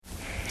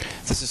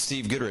This is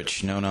Steve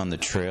Goodrich, known on the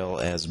trail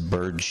as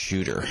Bird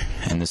Shooter,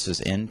 and this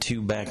is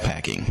Into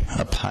Backpacking,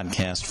 a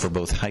podcast for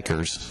both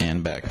hikers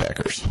and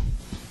backpackers.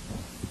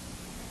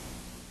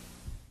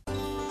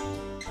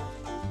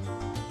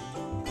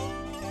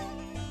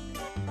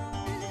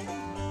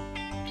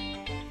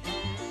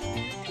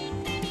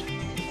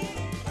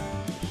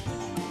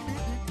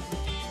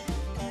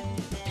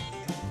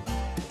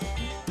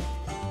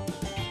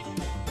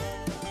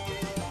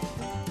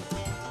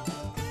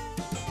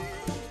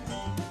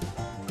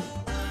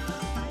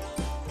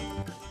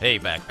 Hey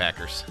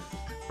backpackers,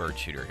 Bird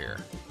Shooter here.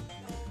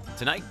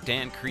 Tonight,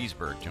 Dan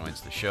Kreisberg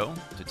joins the show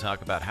to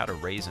talk about how to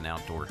raise an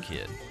outdoor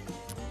kid.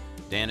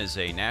 Dan is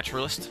a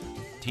naturalist,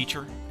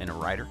 teacher, and a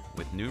writer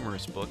with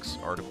numerous books,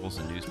 articles,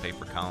 and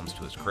newspaper columns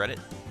to his credit.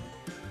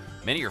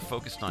 Many are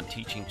focused on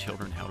teaching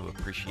children how to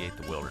appreciate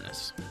the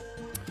wilderness.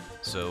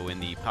 So in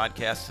the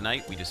podcast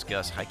tonight, we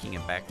discuss hiking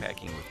and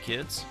backpacking with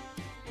kids,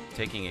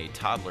 taking a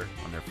toddler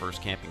on their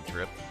first camping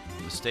trip,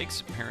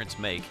 mistakes parents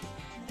make,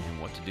 and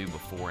what to do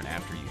before and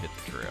after you hit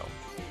the trail.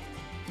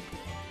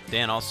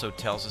 Dan also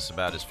tells us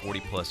about his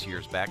 40-plus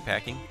years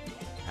backpacking,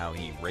 how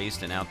he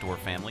raised an outdoor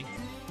family,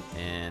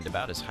 and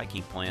about his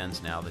hiking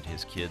plans now that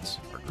his kids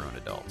are grown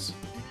adults.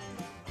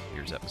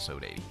 Here's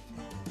episode 80.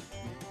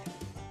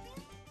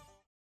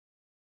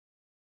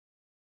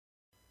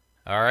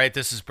 All right,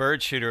 this is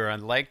Bird Shooter.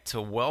 I'd like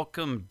to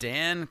welcome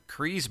Dan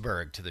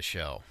Kreisberg to the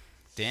show.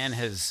 Dan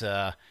has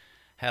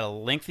had a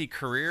lengthy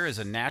career as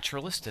a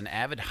naturalist, an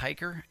avid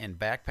hiker, and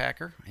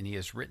backpacker, and he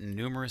has written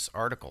numerous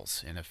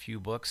articles and a few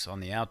books on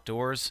the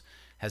outdoors,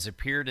 has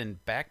appeared in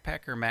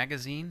Backpacker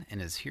Magazine,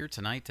 and is here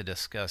tonight to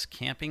discuss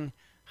camping,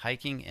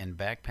 hiking, and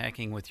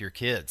backpacking with your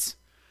kids.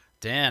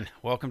 Dan,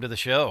 welcome to the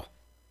show.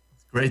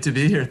 Great to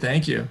be here.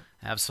 Thank you.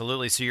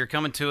 Absolutely. So you're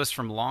coming to us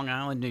from Long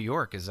Island, New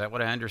York. Is that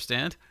what I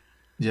understand?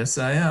 Yes,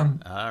 I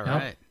am. All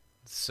right. Yep.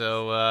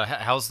 So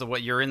how's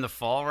what you're in the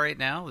fall right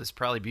now? There's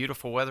probably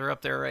beautiful weather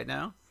up there right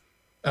now.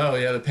 Oh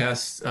yeah, the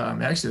past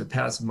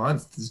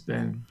month has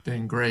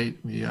been great.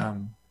 We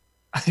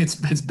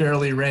it's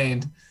barely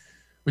rained,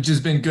 which has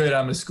been good.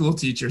 I'm a school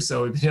teacher,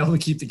 so we've been able to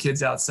keep the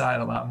kids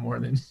outside a lot more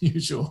than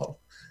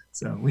usual.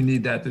 So we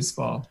need that this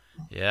fall.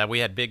 Yeah, we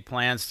had big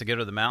plans to go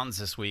to the mountains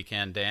this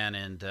weekend, Dan,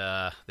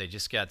 and they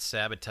just got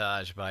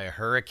sabotaged by a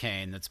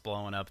hurricane that's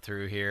blowing up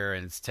through here,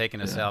 and it's taking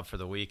us out for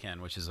the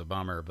weekend, which is a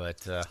bummer.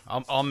 But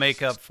I'll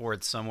make up for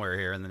it somewhere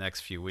here in the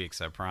next few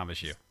weeks, I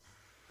promise you.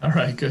 All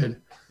right,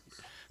 good.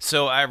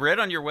 So I read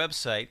on your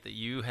website that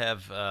you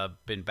have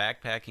been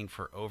backpacking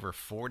for over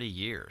 40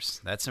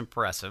 years. That's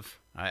impressive.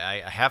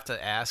 I have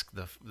to ask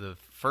the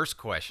first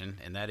question,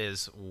 and that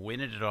is, when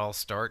did it all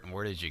start and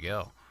where did you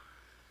go?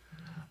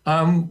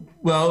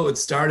 Well, it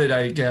started,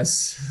 I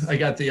guess, I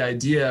got the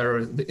idea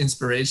or the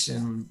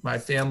inspiration. My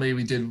family,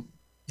 we did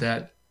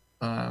that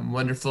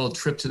wonderful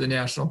trip to the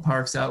national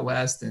parks out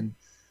west, and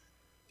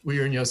we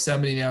were in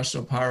Yosemite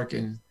National Park,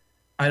 and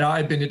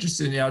I'd been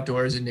interested in the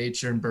outdoors and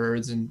nature and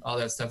birds and all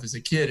that stuff as a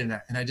kid. And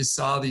I just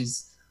saw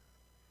these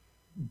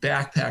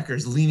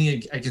backpackers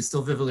leaning, I can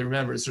still vividly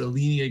remember, sort of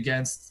leaning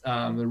against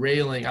the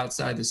railing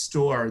outside the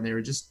store. And they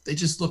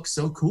just looked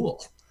so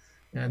cool.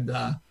 And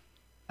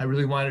I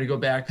really wanted to go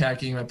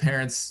backpacking. My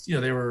parents,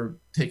 they were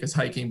take us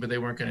hiking, but they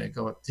weren't going to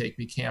go take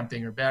me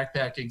camping or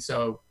backpacking.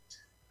 So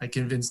I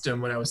convinced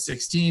them when I was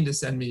 16 to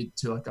send me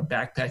to like a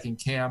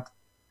backpacking camp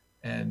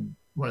and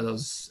one of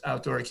those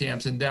outdoor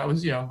camps. And that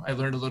was, I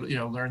learned a little,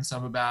 learned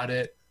some about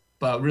it,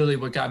 but really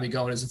what got me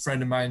going is a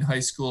friend of mine in high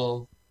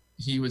school.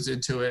 He was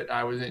into it.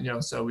 I was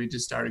in, so we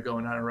just started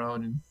going on our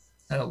own and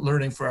kind of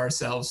learning for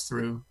ourselves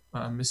through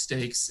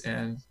mistakes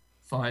and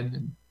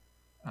fun.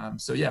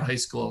 And so high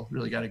school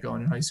really got it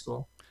going in high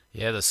school.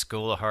 Yeah. The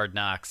school of hard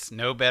knocks,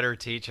 no better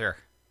teacher.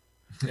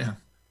 Yeah,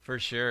 for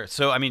sure.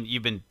 So, I mean,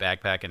 you've been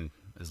backpacking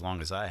as long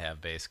as I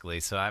have,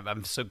 basically. So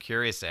I'm so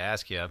curious to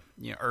ask you,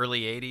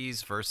 early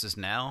 80s versus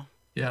now.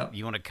 Yeah.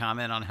 You want to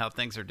comment on how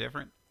things are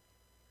different?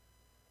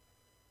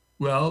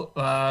 Well,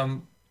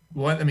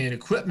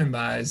 equipment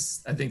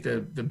wise, I think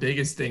the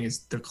biggest thing is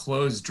the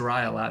clothes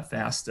dry a lot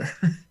faster.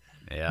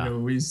 Yeah.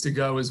 We used to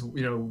go as,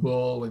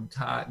 wool and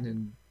cotton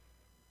and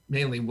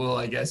mainly wool,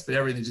 I guess, but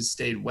everything just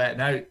stayed wet.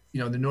 Now,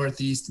 the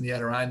Northeast and the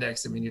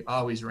Adirondacks, it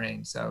always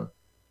rained. So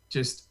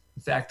just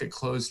the fact that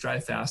clothes dry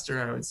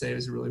faster, I would say,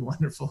 is a really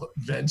wonderful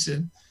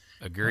invention.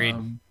 Agreed.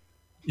 And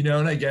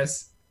I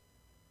guess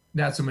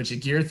not so much a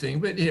gear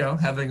thing, but,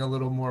 having a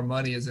little more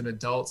money as an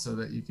adult so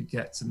that you could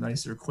get some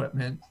nicer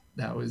equipment,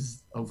 that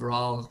was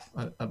overall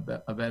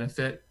a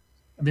benefit.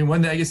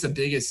 I guess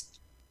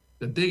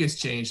the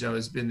biggest change, though,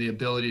 has been the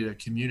ability to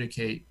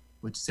communicate,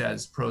 which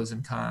says pros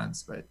and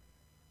cons. But,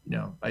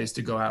 I used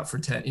to go out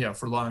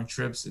for long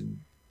trips and,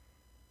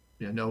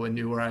 no one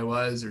knew where I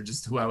was or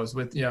just who I was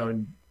with,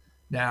 and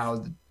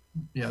now,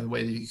 the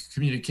way that you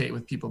communicate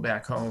with people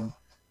back home,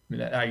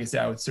 I guess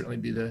that would certainly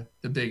be the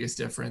biggest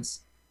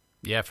difference.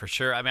 Yeah, for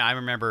sure. I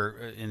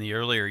remember in the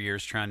earlier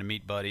years trying to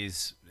meet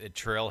buddies at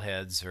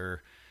trailheads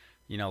or,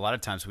 You know, a lot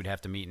of times we'd have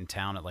to meet in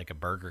town at like a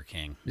Burger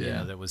King, you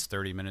know, that was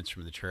 30 minutes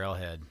from the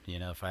trailhead. You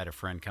know, if I had a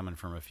friend coming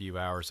from a few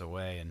hours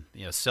away, and,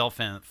 you know, cell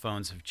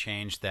phones have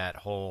changed that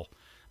whole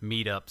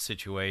meetup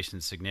situation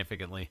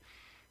significantly.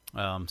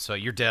 So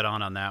you're dead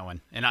on that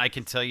one. And I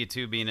can tell you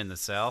too, being in the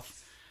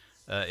South,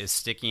 as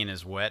sticky and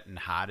as wet and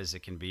hot as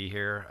it can be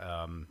here,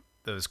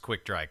 those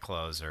quick dry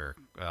clothes are,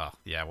 oh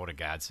yeah, what a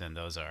godsend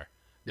those are.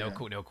 No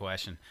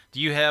question. Do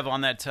you have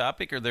on that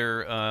topic, are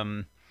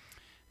there,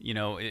 you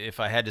know,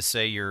 if I had to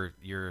say your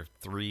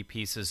 3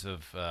 pieces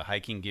of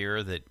hiking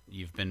gear that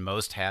you've been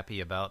most happy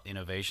about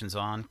innovations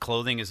on,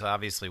 clothing is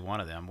obviously one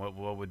of them.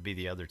 What would be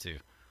the other 2?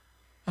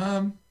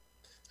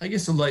 I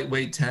guess the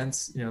lightweight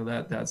tents. You know,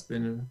 that's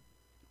been,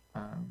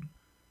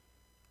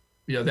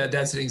 you know,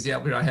 that's an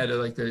example. You know, I had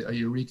a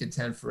Eureka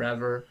tent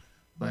forever,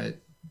 but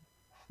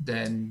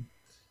then,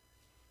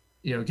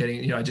 you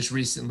know, I just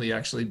recently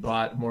actually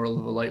bought more of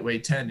a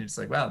lightweight tent. And it's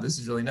like, wow, this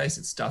is really nice.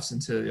 It stuffs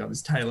into, you know,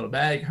 this tiny little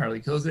bag, hardly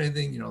kills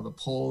anything. You know, the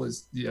pole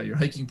is, you know, your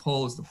hiking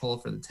pole is the pole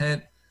for the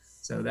tent.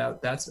 So I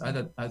thought that's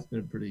been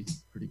a pretty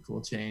cool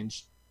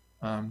change.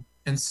 And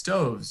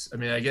stoves. I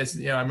mean, I guess,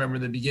 you know, I remember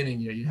in the beginning,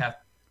 you know, you have,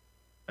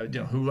 you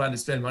know, who wanted to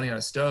spend money on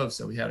a stove?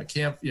 So we had a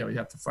camp, you know, you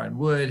have to find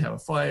wood, have a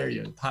fire,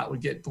 you know, the pot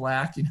would get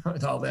black, you know,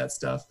 and all that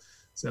stuff.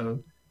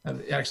 So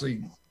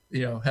actually,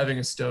 you know, having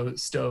a stove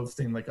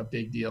seemed like a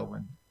big deal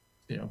when,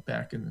 you know,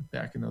 back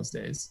in those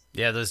days.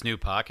 Yeah, those new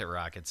pocket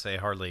rockets, they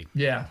hardly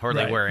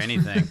right. wear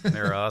anything.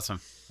 They're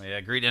awesome. Yeah,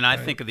 agreed. And I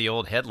think of the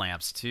old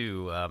headlamps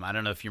too. I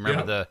don't know if you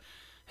remember the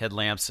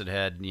headlamps that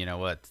had, you know,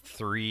 what,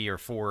 3 or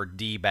 4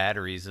 D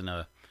batteries and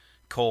a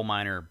coal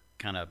miner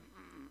kind of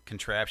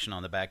contraption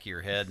on the back of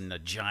your head and a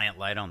giant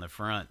light on the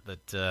front.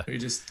 But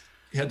you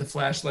had the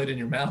flashlight in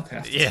your mouth.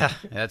 Yeah,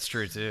 that's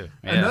true too.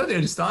 Yeah. Another thing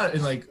I just thought,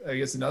 and like I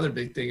guess another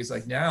big thing is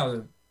like now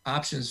the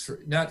options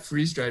for not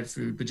freeze-dried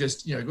food, but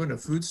just, you know, going to a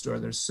food store,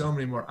 there's so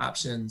many more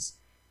options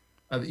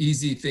of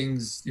easy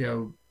things,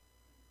 you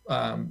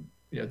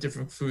know,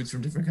 different foods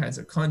from different kinds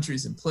of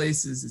countries and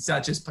places. It's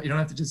not just, you don't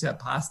have to just have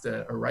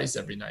pasta or rice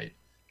every night.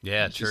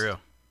 Yeah, it's true.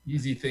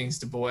 Easy things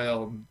to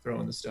boil and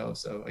throw in the stove.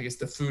 So I guess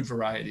the food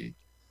variety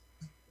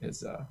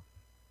has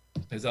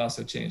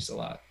also changed a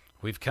lot.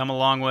 We've come a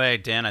long way,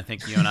 Dan. I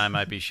think you and I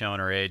might be showing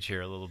our age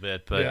here a little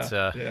bit, but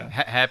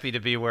happy to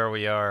be where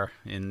we are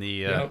in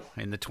the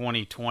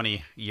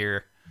 2020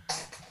 year.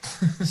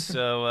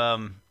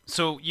 So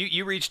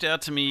you reached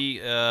out to me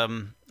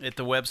at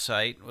the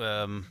website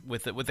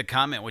with a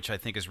comment which I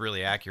think is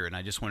really accurate, and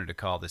I just wanted to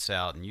call this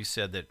out. And you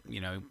said that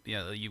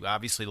you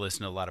obviously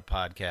listen to a lot of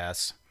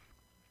podcasts.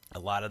 A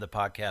lot of the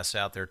podcasts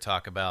out there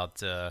talk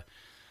about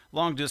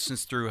long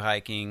distance through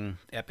hiking,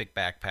 epic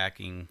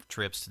backpacking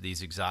trips to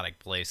these exotic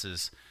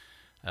places.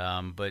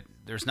 But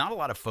there's not a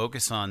lot of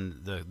focus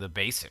on the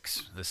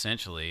basics,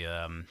 essentially.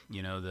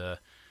 The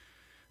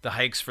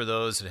hikes for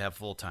those that have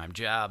full-time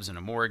jobs and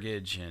a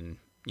mortgage, and,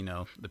 you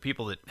know, the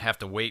people that have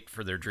to wait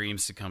for their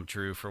dreams to come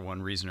true for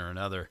one reason or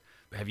another.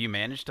 Have you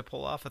managed to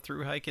pull off a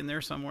through hike in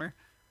there somewhere?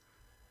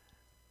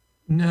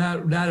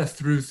 Not a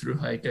through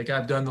hike. Like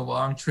I've done the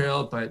long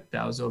trail, but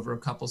that was over a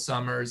couple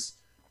summers.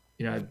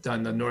 You know, I've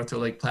done the North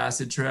Lake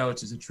Placid Trail,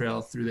 which is a trail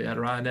through the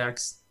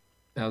Adirondacks.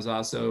 That was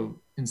also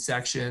in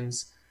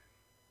sections.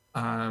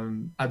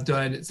 I've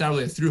done, it's not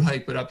really a through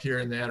hike, but up here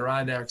in the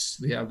Adirondacks,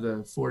 we have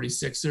the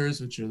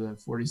 46ers, which are the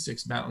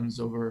 46 mountains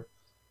over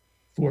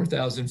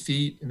 4,000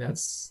 feet. And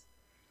that's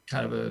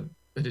kind of an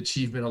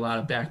achievement a lot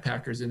of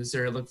backpackers in this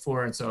area look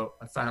for. And so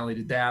I finally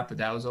did that, but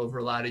that was over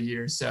a lot of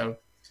years. So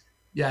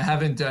yeah, I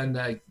haven't done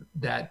like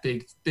that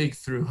big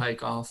through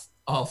hike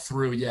all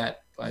through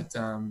yet, but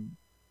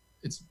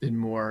it's been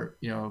more,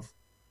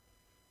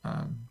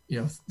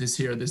 this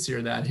here,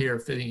 that here,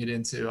 fitting it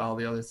into all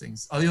the other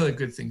things, all the other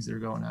good things that are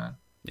going on.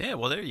 Yeah,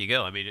 well, there you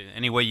go. I mean,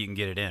 any way you can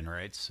get it in,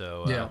 right?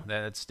 So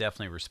that's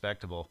definitely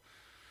respectable.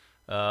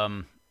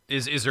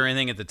 Is there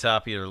anything at the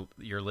top of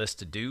your list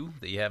to do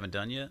that you haven't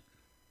done yet?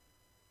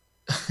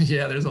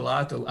 Yeah, there's a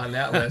lot on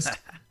that list.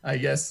 I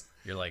guess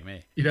you're like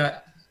me. Yeah.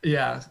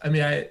 I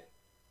mean,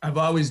 I've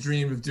always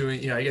dreamed of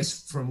doing. I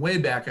guess from way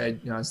back, I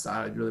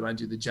thought I'd really want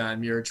to do the John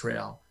Muir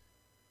Trail.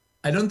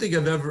 I don't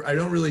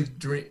really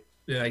dream.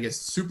 I guess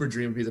super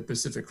dream would be the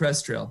Pacific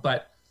Crest Trail,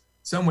 but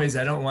some ways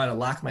I don't want to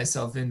lock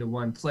myself into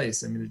one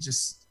place. I mean,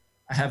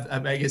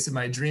 I guess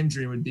my dream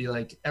would be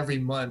like every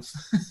month,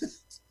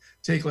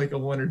 take like a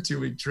 1 or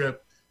 2 week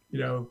trip,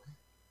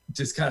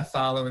 just kind of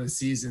following the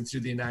season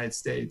through the United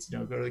States,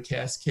 go to the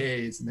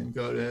Cascades and then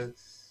go to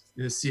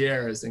the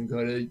Sierras and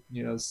go to,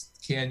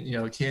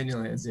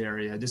 Canyonlands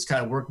area. Just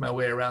kind of work my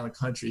way around the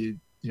country,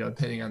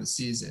 depending on the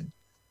season.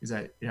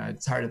 Because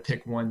it's hard to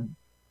pick one.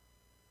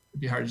 It'd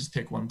be hard to just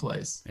pick one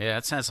place. Yeah,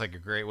 that sounds like a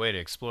great way to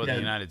explore the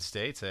United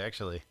States,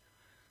 actually.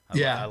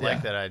 I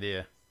like that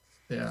idea.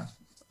 Yeah.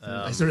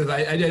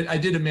 I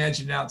did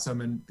imagine out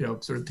some and,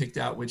 sort of picked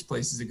out which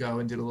places to go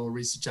and did a little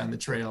research on the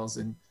trails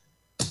and,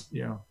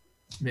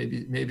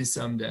 maybe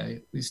someday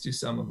at least do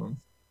some of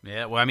them.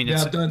 Yeah, well, I mean,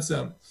 I've done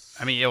some.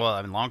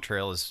 Long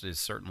Trail is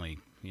certainly,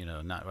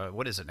 not,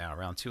 what is it now?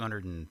 Around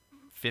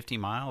 250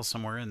 miles,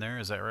 somewhere in there.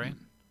 Is that right?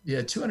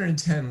 Yeah,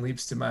 210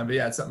 leaps to mind, but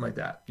yeah, it's something like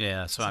that.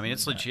 Yeah, so I mean,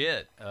 it's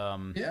legit.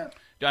 Yeah.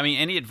 I mean,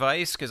 any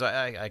advice? Because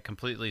I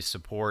completely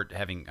support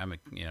having. I'm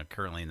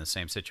currently in the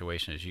same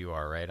situation as you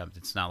are, right?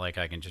 It's not like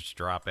I can just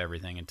drop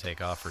everything and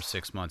take off for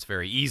 6 months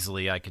very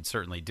easily. I could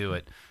certainly do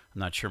it. I'm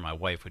not sure my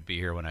wife would be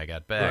here when I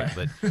got back,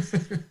 Right.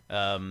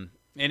 but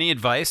any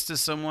advice to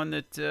someone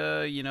that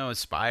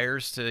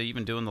aspires to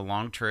even doing the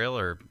long trail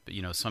or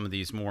some of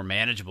these more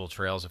manageable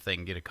trails if they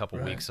can get a couple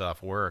Right. weeks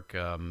off work,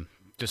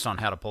 just on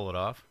how to pull it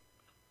off?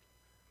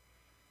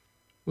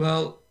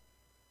 Well,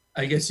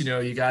 I guess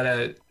you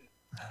gotta.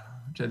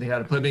 I'm trying to think how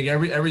to put it.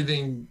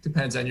 Everything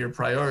depends on your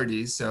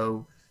priorities.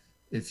 So,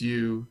 if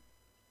if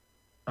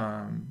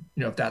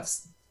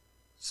that's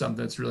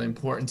something that's really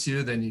important to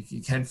you, then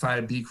you can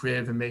be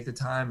creative and make the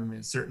time. I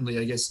mean, certainly,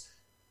 I guess,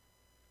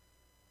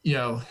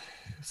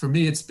 for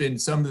me, it's been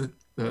some of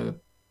the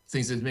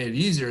things that made it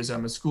easier is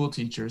I'm a school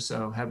teacher,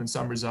 so having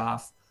summers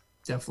off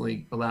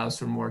definitely allows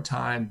for more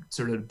time,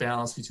 sort of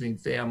balance between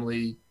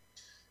family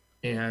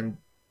and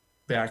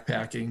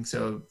backpacking.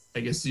 So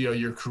I guess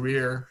your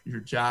career, your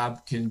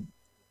job can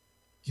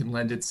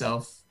lend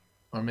itself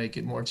or make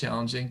it more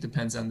challenging.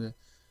 Depends on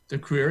the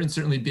career, and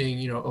certainly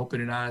being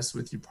open and honest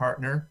with your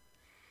partner.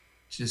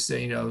 Just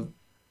say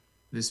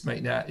this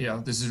might not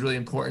this is really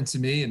important to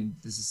me, and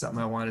this is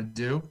something I want to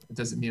do. It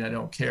doesn't mean I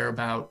don't care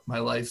about my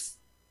life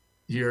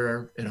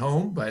here at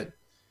home,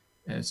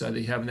 and so I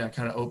think having that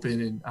kind of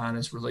open and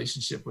honest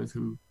relationship with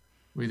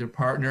your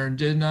partner, and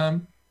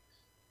then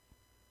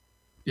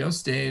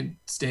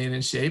staying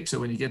in shape. So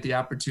when you get the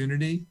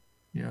opportunity,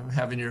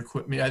 having your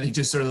equipment, I think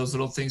just sort of those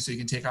little things so you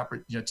can take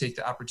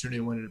the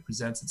opportunity when it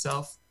presents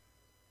itself.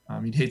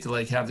 You'd hate to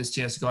have this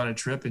chance to go on a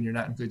trip and you're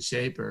not in good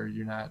shape, or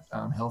you're not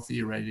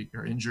healthy or ready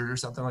or injured or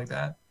something like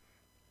that.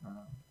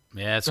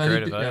 Yeah, it's So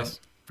great advice.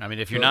 I mean,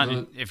 if you're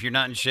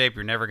not in shape,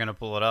 you're never going to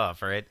pull it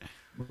off, right?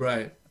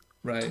 Right.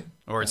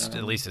 Or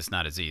at least it's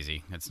not as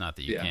easy. It's not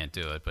that you can't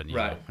do it, but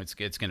it's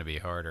going to be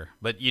harder.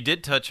 But you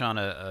did touch on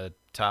a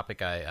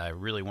topic I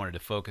really wanted to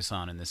focus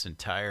on in this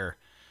entire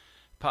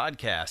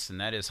podcast,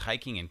 and that is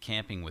hiking and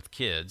camping with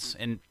kids.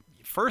 And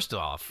first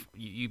off,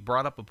 you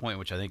brought up a point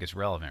which I think is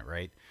relevant,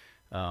 right?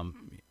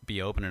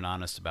 Be open and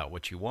honest about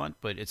what you want,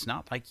 but it's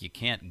not like you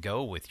can't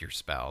go with your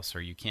spouse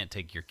or you can't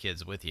take your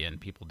kids with you,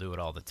 and people do it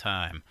all the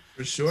time.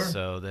 For sure.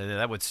 So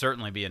that would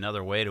certainly be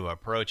another way to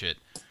approach it.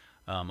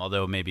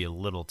 Although maybe a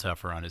little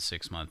tougher on a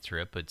 6-month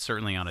trip, but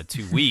certainly on a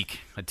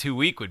 2-week, a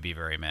 2-week would be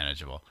very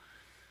manageable.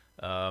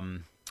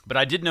 But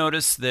I did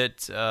notice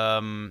that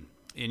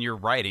in your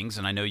writings,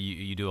 and I know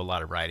you do a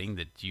lot of writing,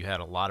 that you had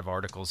a lot of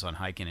articles on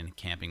hiking and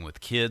camping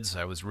with kids.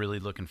 I was really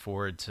looking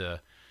forward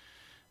to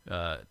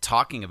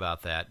talking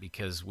about that,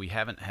 because we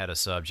haven't had a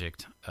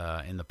subject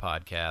in the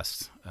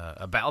podcast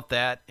about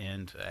that.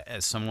 And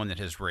as someone that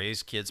has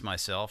raised kids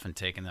myself and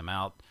taken them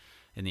out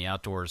in the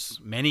outdoors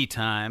many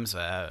times,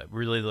 I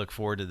really look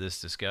forward to this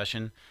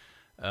discussion.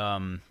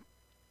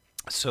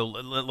 So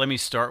let me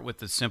start with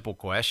the simple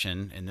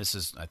question, and this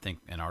is, I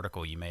think, an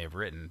article you may have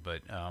written,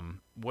 but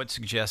what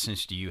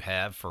suggestions do you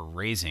have for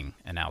raising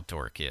an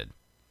outdoor kid?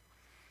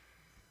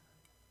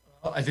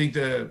 I think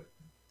the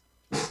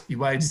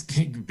biggest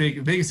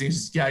thing is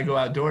just gotta go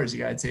outdoors. You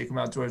gotta take them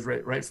outdoors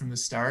right from the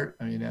start.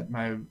 I mean,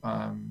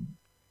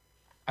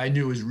 I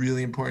knew it was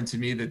really important to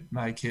me that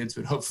my kids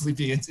would hopefully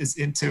be as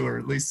into, or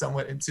at least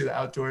somewhat into, the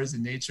outdoors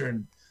and nature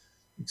and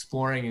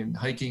exploring and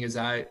hiking as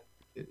that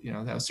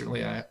was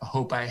certainly a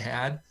hope I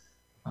had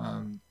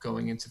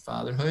going into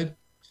fatherhood.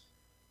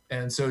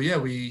 And so,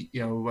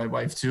 my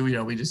wife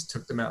too, we just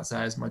took them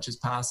outside as much as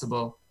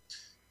possible.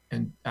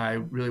 And I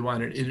really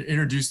wanted to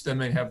introduce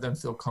them and have them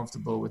feel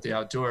comfortable with the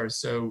outdoors.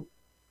 So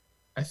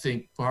I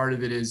think part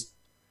of it is,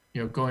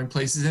 going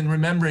places and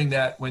remembering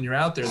that when you're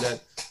out there,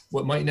 that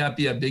what might not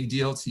be a big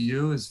deal to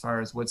you as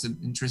far as what's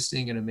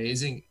interesting and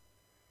amazing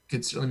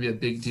could certainly be a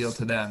big deal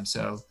to them.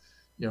 So,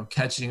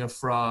 catching a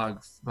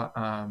frog,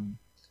 catching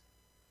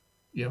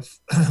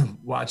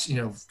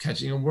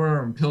a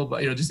worm,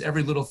 just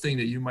every little thing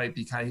that you might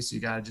be kind of used to,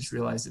 you got to just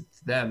realize that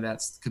to them,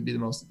 that's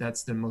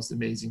the most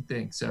amazing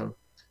thing. So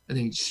I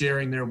think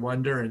sharing their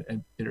wonder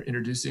and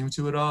introducing them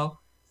to it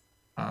all,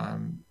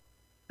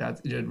 that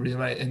really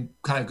might, and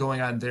kind of going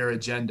on their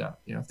agenda.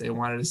 If they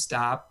wanted to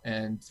stop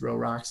and throw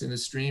rocks in the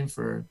stream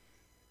for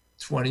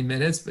 20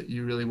 minutes, but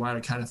you really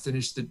want to kind of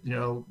finish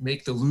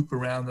make the loop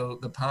around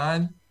the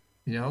pond,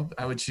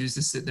 I would choose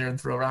to sit there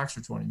and throw rocks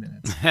for 20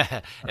 minutes.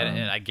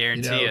 and I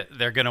guarantee you,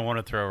 they're going to want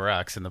to throw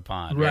rocks in the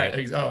pond.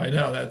 Right. Oh, I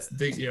know. That's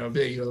big,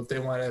 big. If they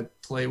want to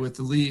play with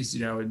the leaves,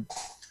 and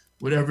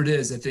whatever it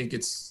is, I think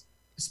it's,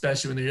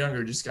 especially when they're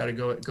younger, just got to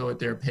go at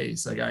their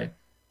pace. Like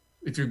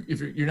if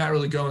you're not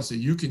really going so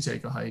you can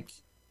take a hike,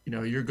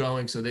 you're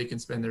going so they can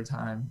spend their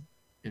time,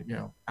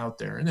 out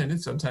there. And then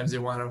sometimes they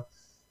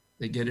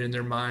get it in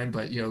their mind,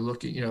 but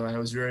looking, I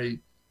was very,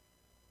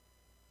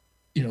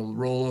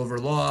 roll over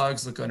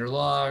logs, look under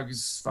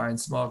logs, find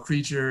small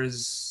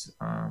creatures,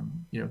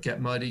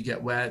 get muddy,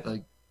 get wet,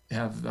 like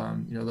have,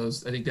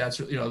 those, I think that's,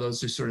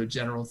 those are sort of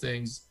general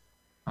things,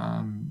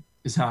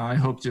 is how I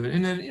hope to.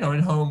 And then,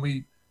 at home,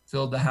 we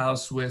filled the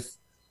house with,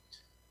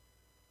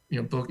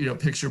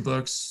 picture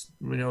books,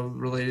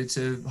 related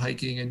to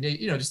hiking and,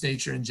 just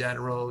nature in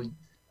general.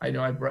 I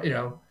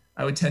know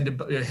I would tend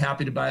to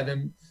happy to buy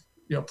them,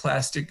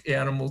 plastic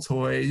animal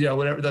toys,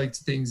 whatever, like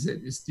things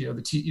that is,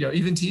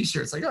 even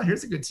t-shirts, like, oh,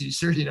 here's a good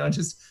t-shirt,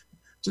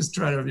 just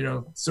try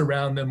to,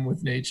 surround them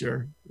with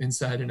nature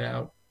inside and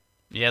out.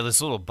 Yeah,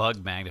 those little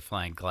bug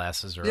magnifying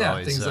glasses are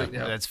always, things like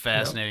that's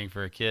fascinating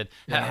for a kid.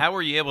 Yeah. How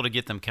were you able to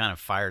get them kind of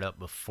fired up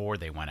before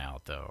they went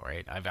out, though,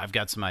 right? I've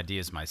got some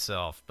ideas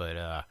myself,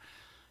 but,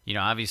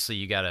 obviously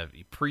you got to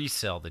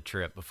pre-sell the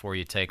trip before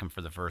you take them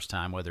for the first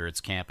time, whether it's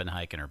camping,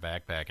 hiking, or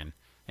backpacking.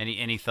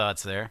 Any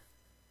thoughts there?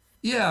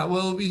 Yeah,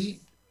 well,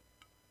 we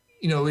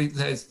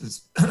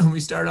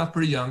started off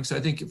pretty young, so I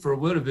think for a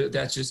little bit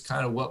that's just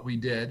kind of what we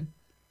did.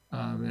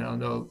 And I don't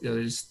know,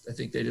 I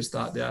think they just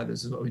thought, yeah,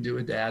 this is what we do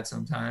with Dad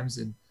sometimes.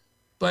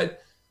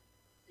 But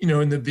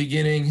in the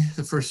beginning,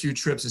 the first few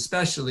trips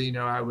especially,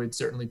 I would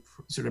certainly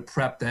sort of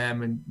prep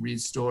them and read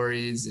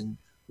stories, and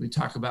we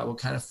talk about what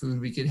kind of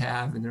food we could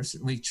have, and there's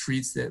certainly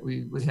treats that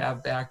we would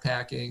have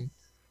backpacking.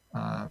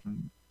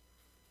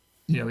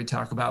 We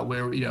talk about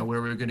where we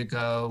were going to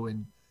go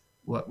and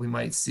what we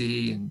might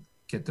see, and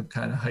get them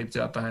kind of hyped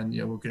up on,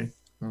 we're going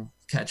to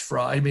catch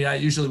frog. I mean, I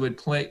usually would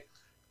play,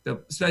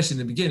 especially in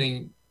the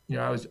beginning,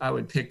 I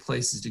would pick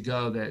places to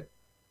go that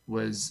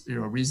was, a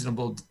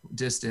reasonable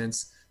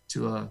distance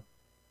to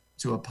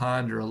a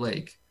pond or a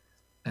lake.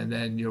 And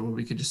then, where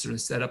we could just sort of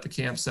set up a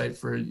campsite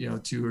for,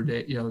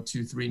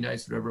 2-3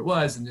 nights, whatever it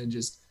was, and then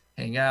just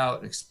hang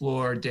out,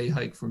 explore, day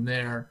hike from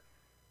there.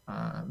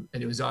 And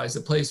it was always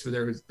a place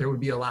where there would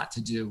be a lot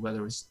to do, whether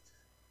it was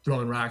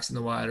throwing rocks in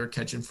the water,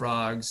 catching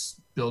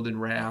frogs, building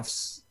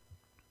rafts.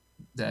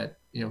 That,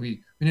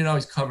 we didn't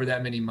always cover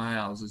that many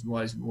miles. It was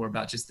always more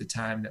about just the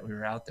time that we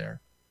were out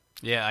there.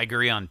 Yeah, I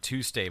agree on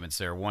two statements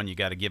there. One, you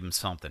got to give them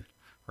something,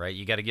 right?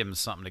 You got to give them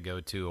something to go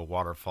to, a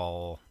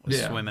waterfall, a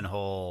swimming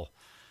hole,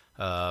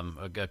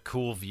 a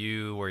cool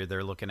view where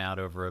they're looking out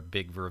over a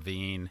big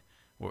ravine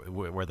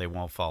where they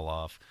won't fall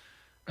off.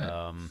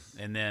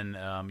 And then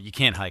you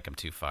can't hike them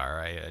too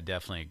far. I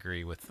definitely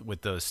agree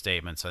with those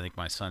statements. I think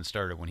my son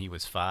started when he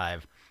was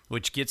 5,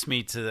 which gets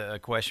me to a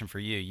question for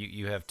you.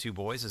 You have 2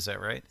 boys, is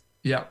that right?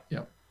 Yeah.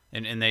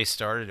 And they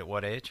started at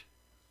what age?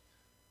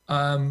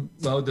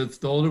 Well, the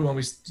older one,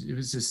 it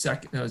was his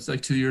second. No, it's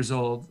like 2 years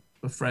old.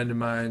 A friend of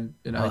mine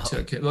and I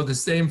took it. Well, the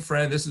same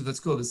friend. That's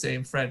cool. The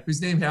same friend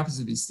whose name happens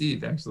to be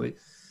Steve, actually.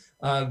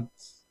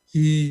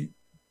 He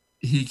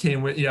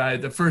came with.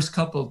 The first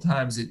couple of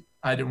times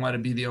I didn't want to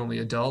be the only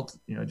adult.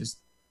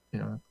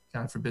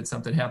 God forbid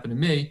something happened to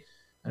me.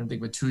 I don't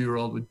think my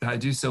 2-year-old would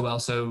do so well.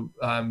 So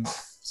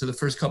the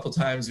first couple of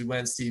times we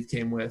went, Steve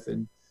came with,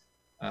 and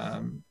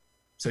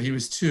so he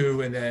was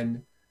 2, and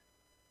then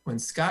when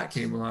Scott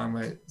came along,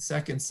 my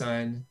second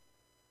son,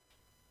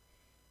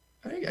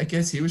 I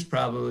guess he was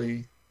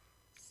probably,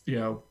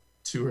 2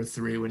 or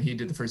 3 when he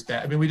did the first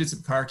bat. I mean, we did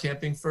some car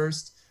camping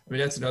first. I mean,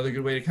 that's another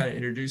good way to kind of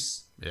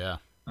introduce to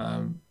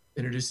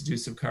do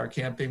some car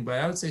camping. But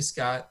I would say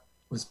Scott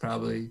was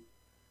probably,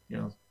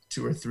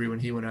 2 or 3 when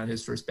he went on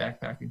his first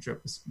backpacking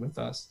trip with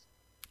us.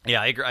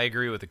 Yeah, I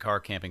agree with the car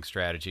camping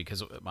strategy,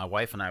 because my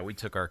wife and I, we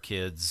took our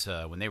kids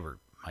when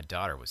my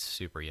daughter was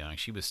super young.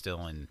 She was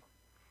still in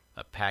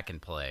a pack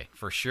and play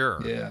for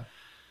sure. Yeah.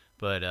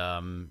 But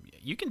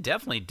you can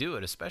definitely do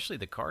it, especially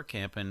the car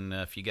camping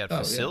if you got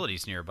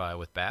facilities nearby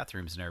with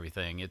bathrooms and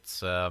everything.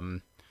 It's a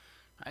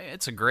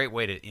great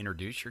way to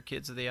introduce your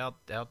kids to the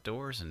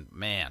outdoors. And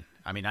man,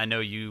 I mean, I know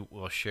you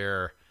will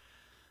share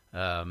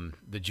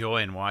the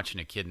joy in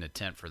watching a kid in a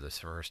tent for the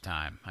first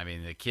time. I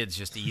mean, the kids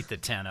just eat the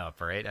tent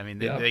up, right? I mean,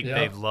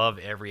 they love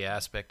every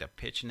aspect of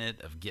pitching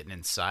it, of getting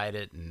inside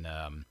it, and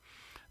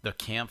the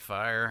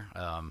campfire.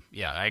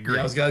 I agree.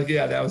 Campfires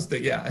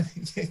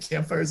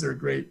are a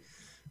great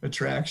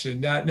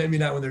attraction. Maybe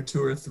not when they're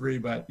 2 or 3,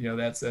 but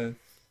that's when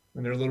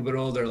they're a little bit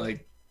older,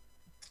 like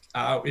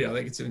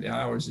it's an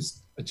hours,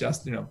 just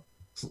adjusting the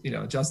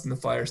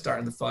fire,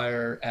 starting the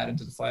fire, adding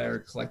to the fire,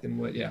 collecting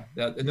wood.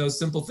 And those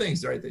simple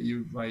things, right, that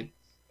you might.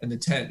 And the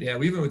tent,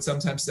 we even would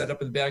sometimes set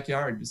up in the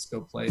backyard, just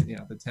go play,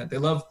 the tent. They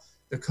love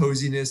the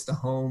coziness, the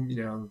home,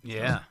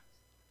 Yeah.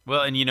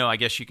 Well, and I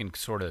guess you can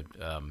sort of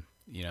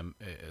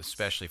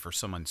especially for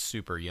someone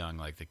super young,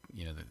 like the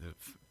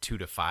 2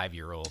 to 5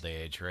 year old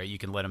age, right? You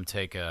can let them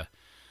take a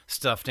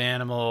stuffed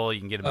animal.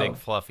 You can get a big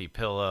fluffy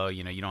pillow.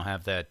 You don't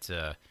have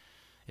that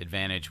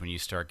advantage when you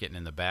start getting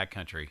in the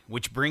backcountry.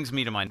 Which brings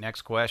me to my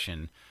next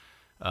question: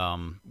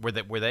 were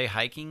they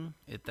hiking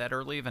at that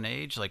early of an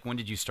age? Like, when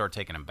did you start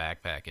taking them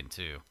backpacking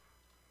too?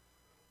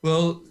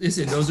 Well,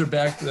 listen, those are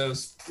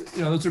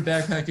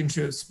backpacking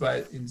trips,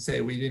 but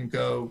we didn't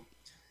go.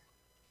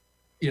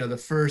 The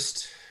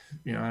first.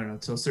 I don't know,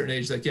 till a certain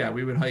age,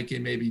 we would hike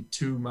in maybe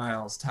 2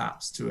 miles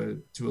tops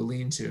to a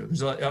lean-to.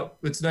 There's a lot.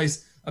 It's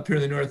nice up here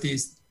in the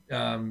Northeast.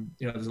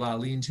 There's a lot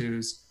of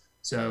lean-tos,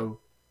 so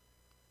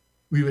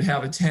we would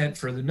have a tent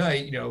for the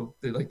night.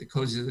 They like the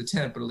cozy of the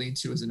tent, but a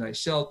lean-to is a nice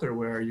shelter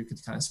where you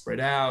could kind of spread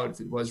out.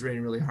 If it was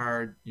raining really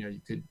hard, you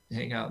could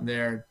hang out in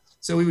there.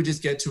 So we would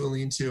just get to a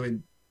lean-to,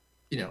 and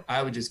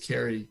I would just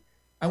carry.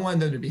 I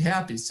wanted them to be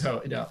happy,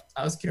 so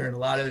I was carrying a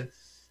lot of.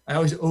 I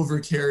always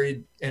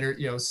over-carried,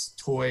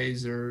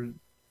 toys, or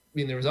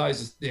there was always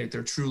just,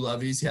 their True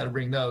Lovies. You had to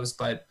bring those,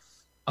 but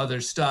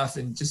other stuff,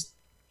 and just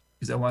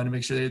because I wanted to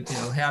make sure they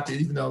happy,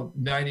 even though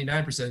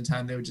 99% of the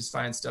time they would just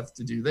find stuff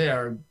to do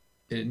there.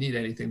 They didn't need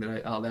anything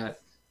all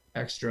that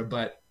extra,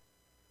 but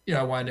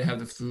I wanted to have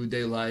the food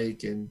they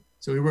like, and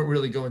so we weren't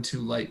really going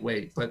too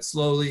lightweight. But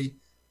slowly,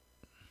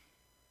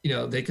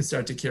 they could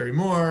start to carry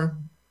more.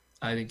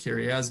 I didn't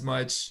carry as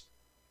much,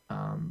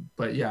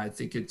 but yeah, I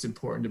think it's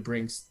important to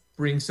bring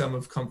some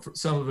of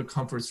the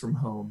comforts from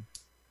home.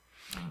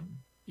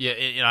 Yeah,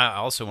 I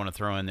also want to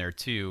throw in there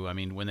too. I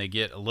mean, when they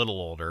get a little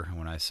older,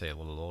 when I say a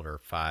little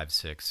older, 5,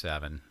 6,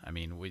 7. I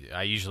mean,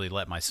 I usually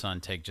let my son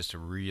take just a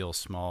real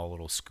small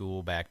little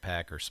school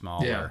backpack or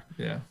smaller,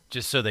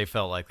 just so they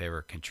felt like they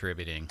were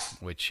contributing,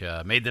 which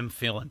made them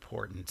feel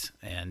important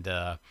and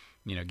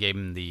gave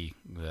them the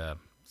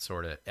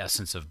sort of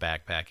essence of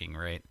backpacking,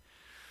 right?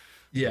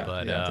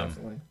 Yeah,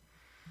 definitely.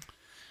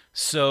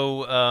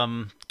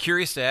 So,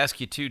 curious to ask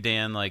you too,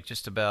 Dan, like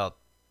just about.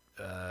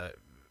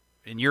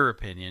 In your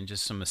opinion,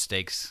 just some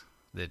mistakes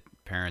that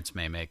parents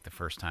may make the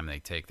first time they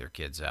take their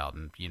kids out.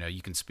 And,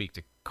 you can speak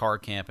to car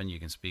camping, you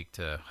can speak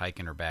to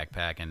hiking or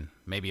backpacking.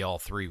 Maybe all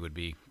three would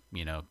be,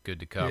 good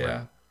to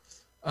cover.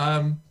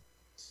 Yeah.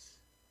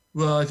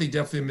 Well, I think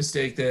definitely a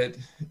mistake that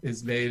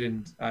is made.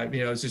 And, I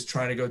was just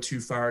trying to go too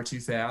far, too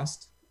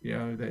fast.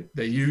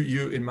 That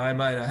you, in my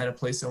mind, I had a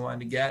place I wanted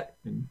to get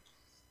and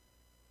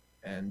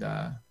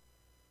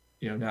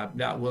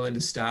not willing to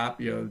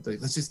stop,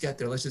 like, let's just get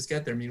there.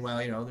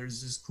 Meanwhile,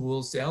 there's this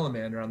cool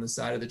salamander on the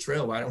side of the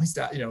trail. Why don't we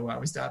stop? Why are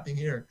we stopping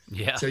here?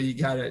 Yeah. So you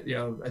gotta,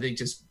 I think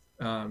just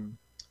going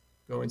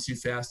too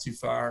fast, too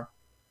far.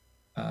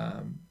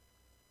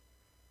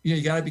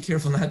 You gotta be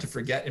careful not to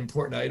forget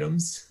important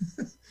items.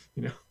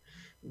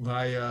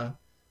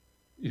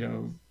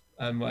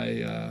 On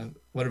my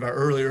one of our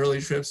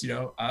early trips,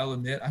 I'll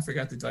admit I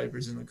forgot the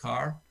diapers in the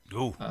car.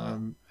 Ooh,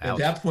 at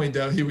that point,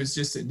 though, it was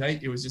just at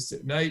night,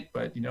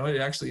 but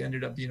it actually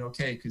ended up being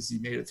okay because he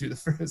made it through the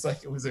first,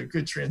 it was a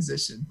good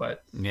transition.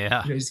 But you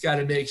just got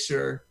to make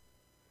sure,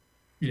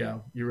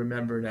 you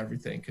remember and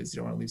everything, because you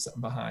don't want to leave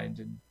something behind.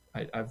 And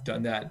I've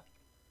done that,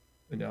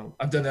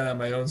 I've done that on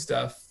my own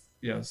stuff,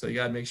 so you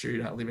got to make sure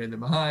you're not leaving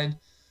anything behind.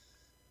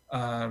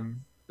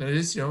 And it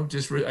is,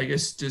 just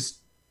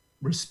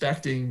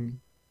respecting,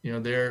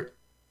 their,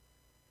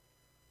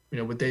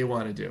 what they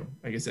want to do.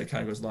 I guess that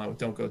kind of goes along with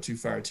don't go too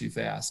far, too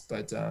fast.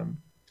 But I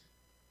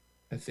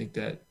think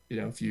that,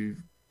 if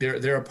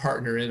they're a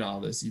partner in all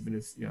this, even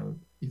if,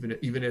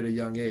 even at a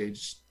young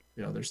age,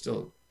 they're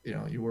still,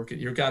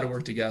 you've got to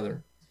work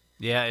together.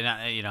 Yeah.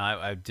 And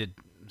I did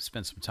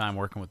spend some time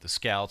working with the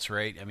scouts,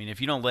 right? I mean, if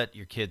you don't let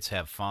your kids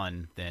have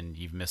fun, then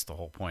you've missed the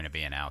whole point of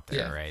being out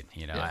there, right?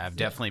 I've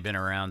definitely been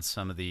around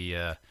some of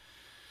the,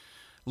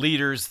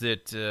 leaders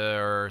that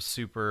are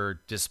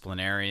super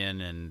disciplinarian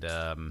and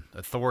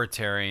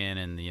authoritarian,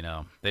 and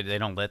they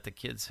don't let the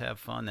kids have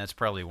fun. That's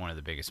probably one of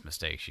the biggest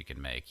mistakes you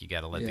can make. You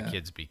got to let the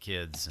kids be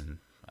kids, and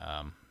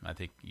I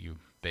think you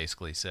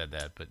basically said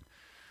that. But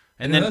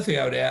and then another thing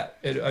I would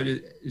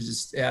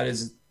just add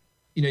is,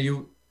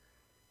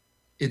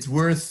 it's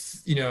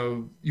worth,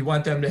 you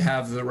want them to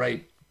have the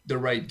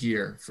right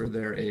gear for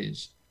their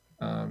age.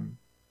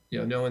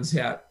 No one's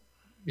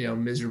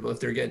miserable if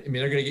they're getting,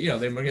 they're going to get,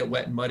 they're going to get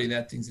wet and muddy and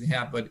that thing's going to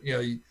happen. But,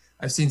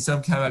 I've seen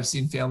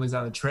families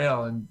on the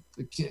trail and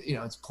the kid,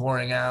 it's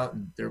pouring out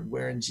and they're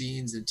wearing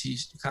jeans and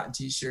cotton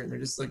t-shirt and they're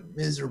just like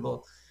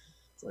miserable.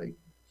 It's like,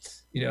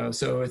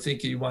 so I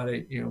think you want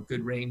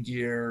good rain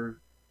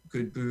gear,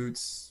 good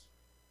boots.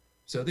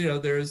 So,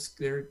 there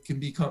can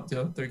be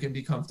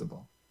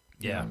comfortable.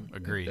 Yeah.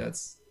 Agreed.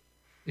 That's,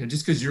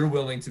 just because you're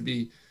willing to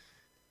be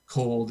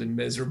cold and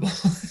miserable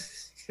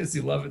because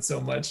you love it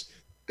so much,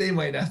 they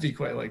might not be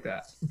quite like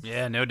that.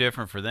 Yeah, no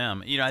different for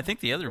them. I think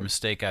the other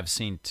mistake I've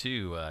seen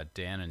too,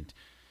 Dan, and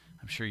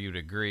I'm sure you'd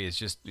agree, is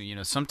just,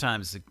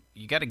 sometimes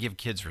you got to give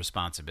kids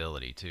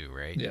responsibility too,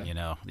 right?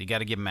 Yeah. You got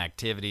to give them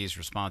activities,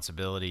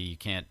 responsibility. You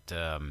can't,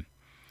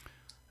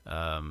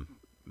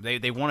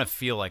 they want to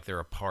feel like they're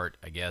a part,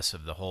 I guess,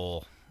 of the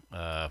whole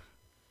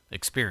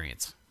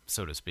experience,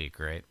 so to speak,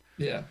 right?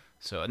 Yeah.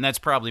 So, and that's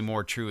probably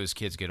more true as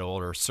kids get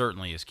older,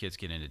 certainly as kids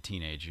get into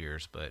teenage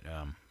years, but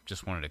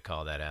just wanted to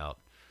call that out.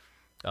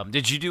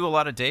 Did you do a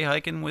lot of day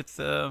hiking with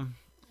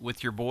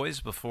your boys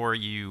before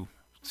you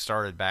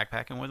started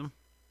backpacking with them?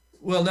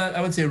 Well, not,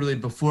 I would say really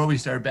before we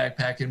started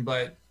backpacking,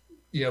 but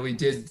we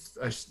did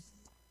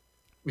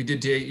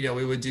day,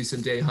 we would do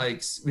some day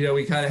hikes.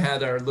 We kind of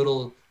had our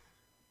little,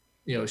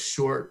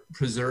 short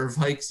preserve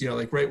hikes.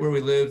 Like right where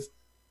we live,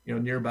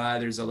 nearby,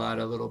 there's a lot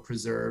of little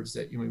preserves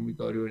that we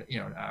go to,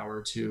 an hour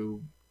or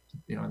two,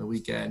 on the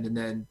weekend, and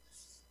then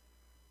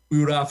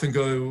we would often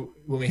go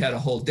when we had a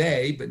whole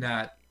day, but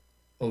not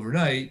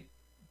overnight.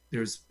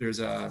 There's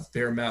a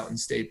Bear Mountain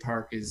State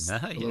Park is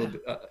a little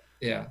bit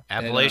Yeah.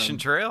 Appalachian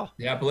Trail.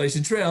 The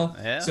Appalachian Trail.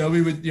 Yeah. So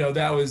we would,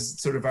 that was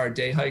sort of our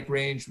day hike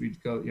range.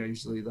 We'd go,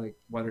 usually like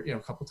one or, a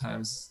couple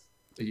times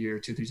a year,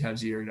 2-3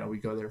 times a year, we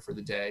go there for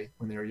the day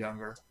when they were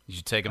younger. Did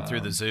you take them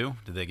through the zoo?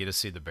 Did they get to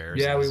see the bears?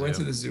 Yeah, we zoo? Went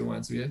to the zoo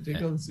once. We did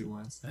go to the zoo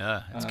once.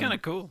 Yeah, it's kind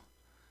of cool.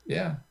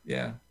 Yeah.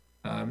 It's,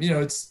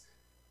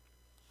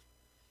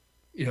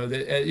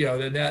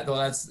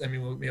 that's, I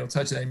mean, we'll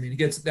touch on that. I mean,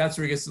 that's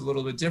where it gets a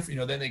little bit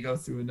different. Then they go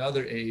through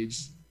another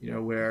age,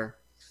 where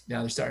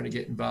now they're starting to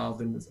get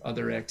involved in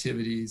other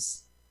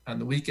activities on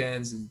the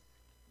weekends. And,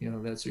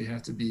 that's where you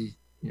have to be,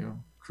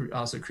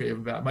 also creative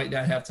about. Might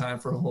not have time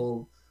for a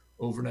whole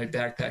overnight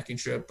backpacking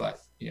trip,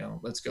 but,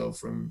 let's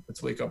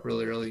wake up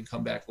really early and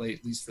come back late,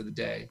 at least for the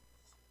day.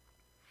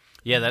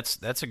 Yeah,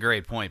 that's a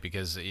great point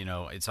because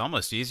it's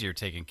almost easier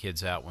taking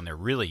kids out when they're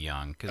really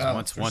young because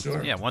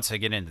once they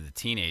get into the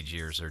teenage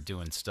years, they're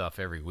doing stuff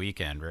every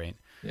weekend, right?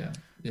 Yeah.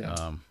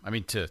 I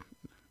mean,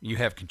 you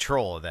have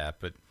control of that,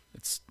 but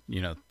it's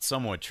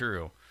somewhat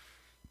true.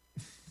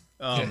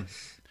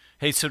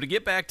 Hey, so to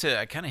get back to,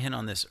 I kind of hit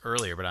on this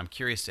earlier, but I'm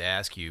curious to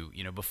ask you,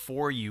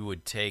 before you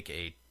would take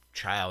a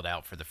child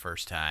out for the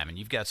first time, and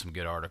you've got some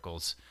good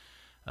articles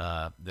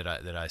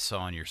that I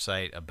saw on your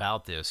site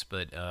about this,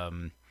 but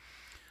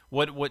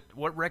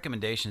What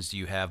recommendations do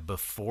you have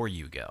before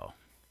you go?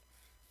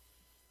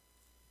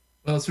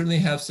 Well, certainly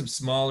have some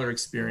smaller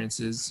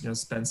experiences,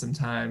 spend some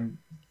time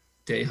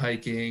day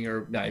hiking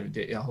or not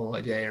even a whole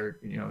day, or,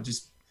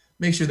 just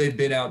make sure they've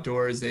been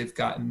outdoors, they've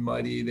gotten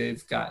muddy,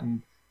 they've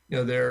gotten,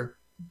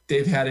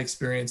 they've had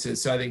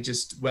experiences. So I think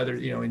just whether,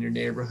 in your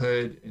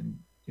neighborhood and,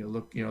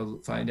 look,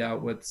 find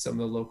out what some of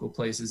the local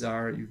places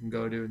are you can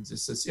go to and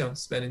just,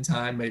 spending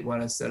time, might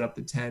want to set up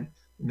the tent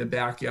in the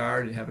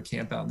backyard and have a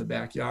camp out in the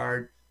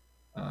backyard.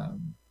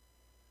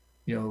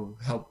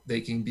 Help, they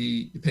can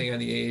be, depending on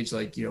the age,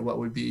 like, what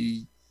would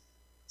be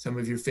some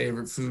of your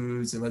favorite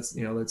foods, and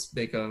let's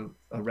make a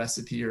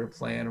recipe or a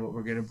plan of what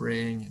we're going to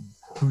bring, and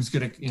who's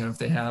going to, if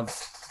they have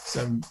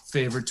some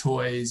favorite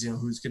toys,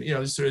 who's going to,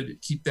 just sort of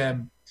keep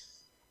them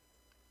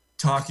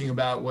talking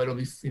about what'll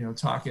be,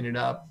 talking it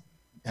up,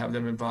 have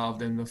them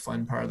involved in the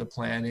fun part of the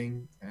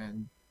planning,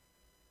 and,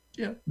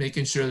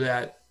 making sure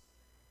that,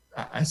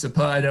 I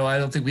suppose, I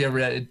don't think we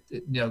ever,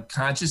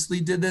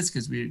 consciously did this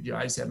because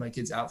I just had my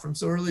kids out from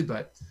so early,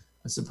 but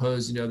I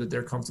suppose, that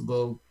they're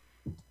comfortable,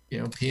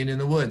 peeing in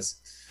the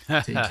woods,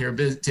 taking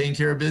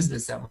care of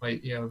business. That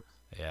might,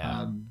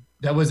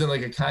 that wasn't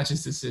like a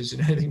conscious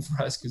decision, I think,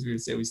 for us, because we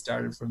would say we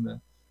started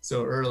from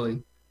so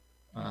early.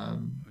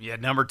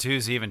 Number 2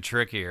 is even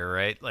trickier,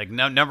 right? Like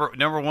number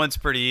 1's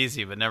pretty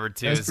easy, but number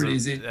 2 is pretty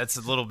easy. That's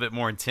a little bit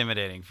more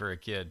intimidating for a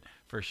kid,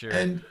 for sure.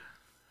 And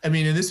I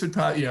mean, and this would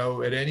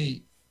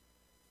probably,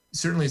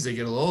 certainly as they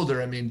get a little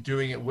older, I mean,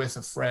 doing it with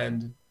a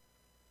friend,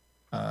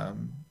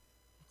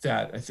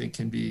 that I think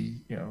can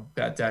be,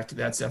 that's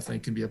definitely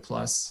can be a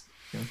plus.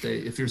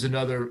 If there's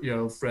another,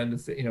 friend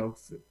of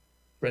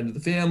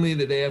the family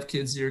that they have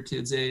kids your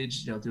kids'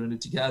 age, doing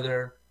it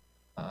together,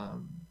 I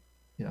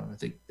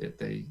think if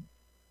they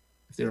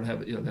don't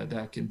have it,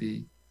 that can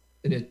be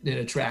an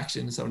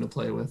attraction, someone to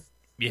play with.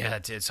 Yeah,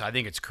 I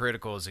think it's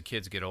critical as the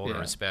kids get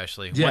older,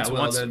 especially.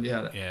 Once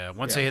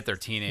they hit their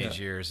teenage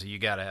years, you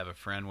got to have a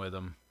friend with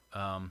them.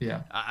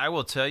 I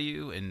will tell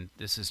you, and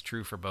this is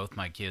true for both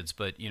my kids,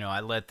 but I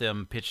let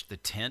them pitch the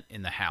tent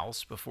in the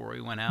house before we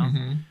went out.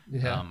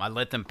 I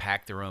let them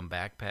pack their own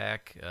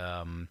backpack.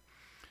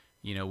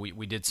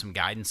 We did some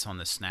guidance on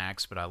the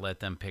snacks, but I let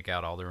them pick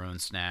out all their own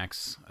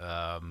snacks.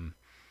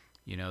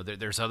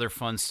 There's other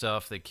fun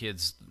stuff that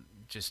kids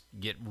just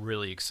get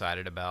really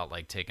excited about,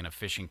 like taking a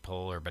fishing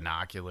pole or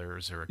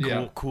binoculars or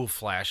a cool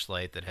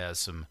flashlight that has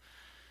some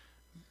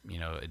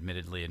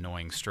admittedly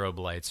annoying strobe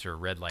lights or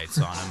red lights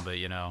on them. But,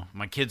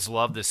 my kids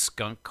love this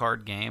skunk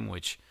card game,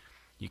 which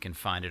you can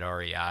find at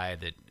REI,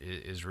 that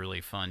is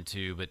really fun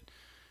too. But,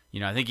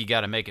 I think you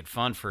got to make it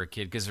fun for a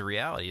kid, because the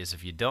reality is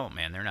if you don't,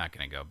 man, they're not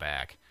going to go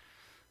back.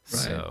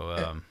 Right.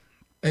 So,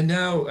 and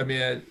now, I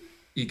mean,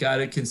 you got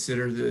to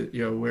consider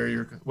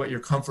what your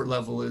comfort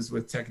level is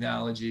with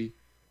technology.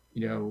 I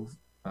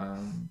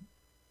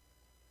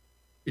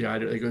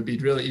think it would be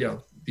really,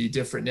 be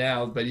different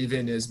now, but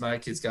even as my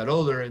kids got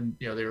older and,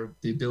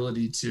 the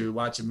ability to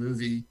watch a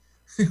movie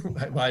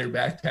while you're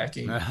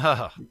backpacking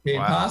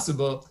became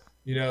possible,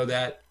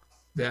 that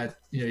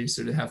you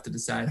sort of have to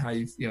decide how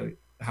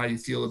you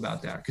feel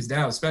about that. Because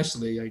now,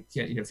 especially, I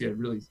can't, if you have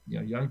really,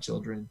 young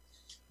children,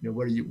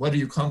 what are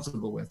you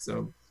comfortable with?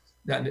 So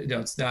that,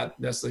 it's not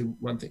necessarily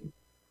one thing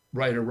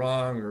right or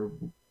wrong or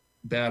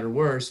bad or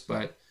worse,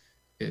 but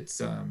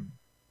it's,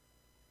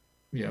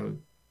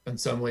 in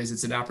some ways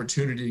it's an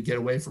opportunity to get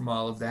away from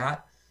all of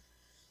that.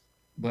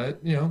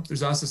 But,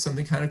 there's also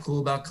something kind of cool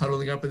about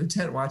cuddling up in the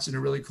tent, watching a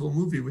really cool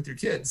movie with your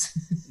kids.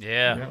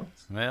 Yeah.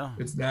 Well,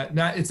 it's not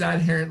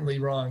inherently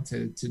wrong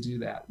to do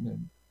that.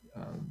 And,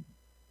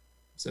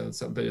 so it's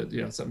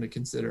something, something to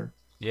consider.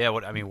 Yeah,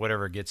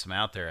 whatever gets them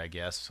out there, I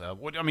guess.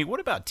 What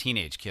about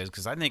teenage kids?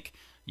 Because I think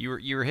you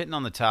were hitting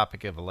on the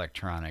topic of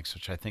electronics,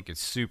 which I think is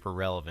super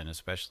relevant,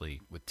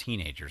 especially with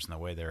teenagers and the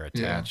way they're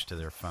attached to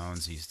their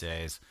phones these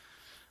days.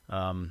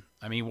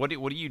 What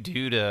do you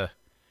do to?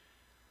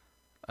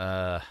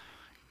 I'm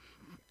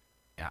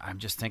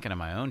just thinking of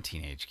my own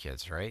teenage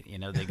kids, right?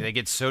 They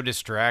get so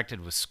distracted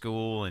with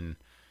school and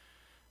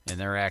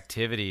their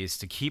activities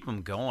to keep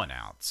them going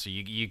out. So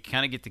you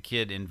kind of get the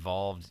kid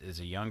involved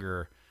as a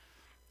younger.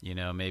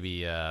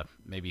 Maybe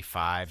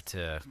 5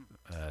 to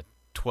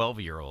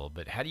 12-year-old,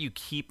 but how do you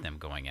keep them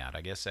going out? I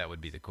guess that would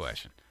be the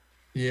question.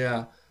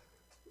 Yeah.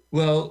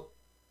 Well,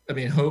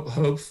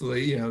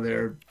 hopefully,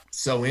 they're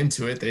so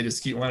into it, they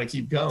just want to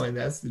keep going.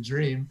 That's the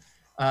dream.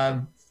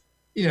 I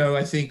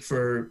think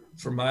for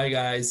my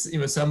guys,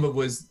 some of it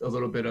was a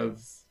little bit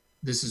of,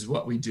 this is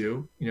what we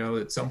do.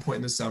 At some point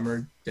in the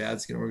summer, we're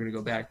going to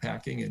go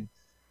backpacking. And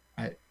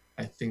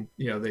I think,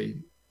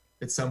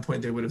 at some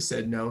point they would have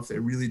said no if they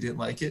really didn't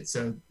like it.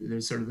 So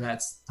there's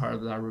that's part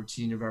of our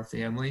routine of our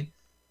family.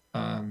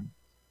 I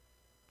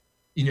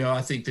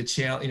think the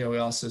challenge, we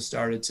also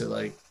started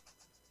to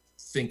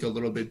think a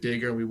little bit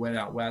bigger. We went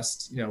out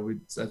west,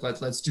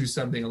 let's do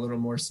something a little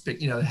more,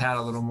 that had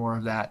a little more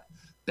of that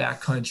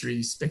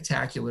backcountry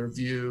spectacular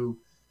view,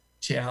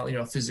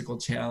 physical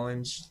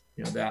challenge,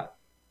 that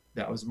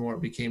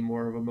became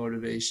more of a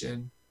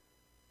motivation.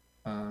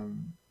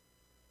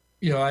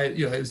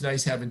 It was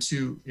nice having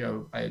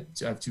I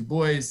have two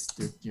boys.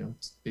 They're,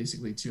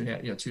 basically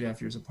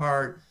 2.5 years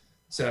apart.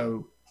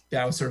 So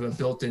that was sort of a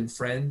built-in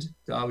friend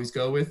to always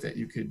go with, that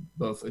you could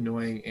both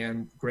annoying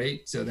and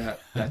great. So that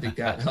I think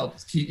that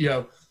helped keep,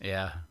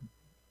 Yeah.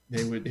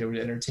 They would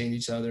entertain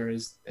each other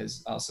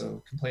as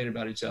also complain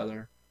about each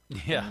other.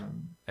 Yeah.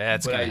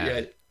 That's going to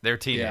happen. They're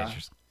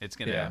teenagers. Yeah. It's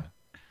going to happen.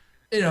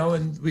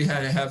 And we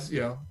had to have,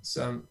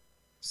 some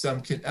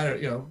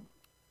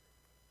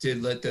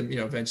did let them,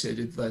 eventually I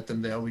did let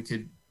them know we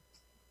could,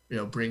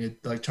 bring an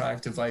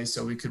electronic device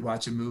so we could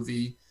watch a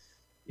movie.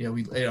 I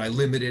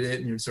limited it,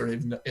 and you're sort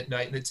of at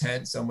night in the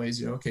tent. Some ways,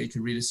 you could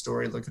read a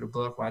story, look at a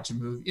book, watch a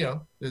movie.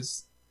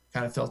 This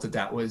kind of felt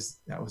that was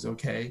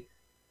okay.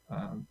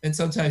 And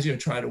sometimes,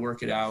 try to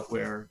work it out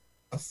where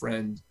a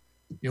friend,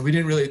 we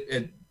didn't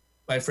really,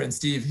 my friend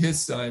Steve, his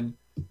son,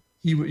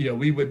 we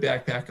would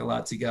backpack a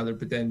lot together,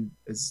 but then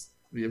as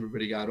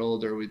everybody got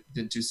older, we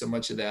didn't do so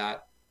much of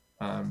that.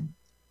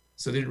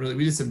 So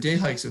we did some day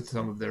hikes with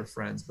some of their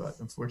friends, but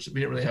unfortunately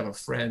we didn't really have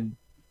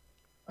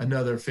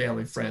another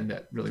family friend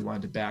that really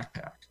wanted to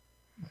backpack.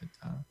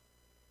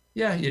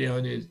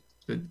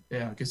 But,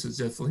 I guess it was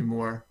definitely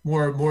more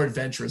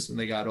adventurous when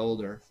they got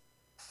older.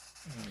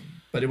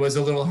 But it was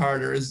a little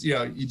harder,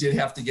 you did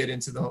have to get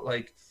into the,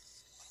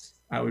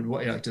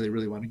 do they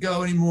really want to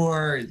go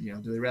anymore?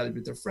 Do they rather be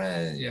with their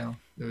friend?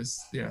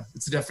 It's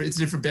a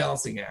different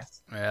balancing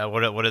act. Yeah.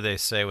 What do they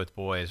say with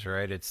boys,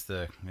 right? It's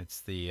the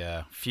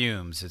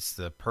fumes, it's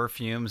the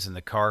perfumes and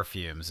the car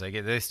fumes.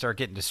 They start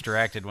getting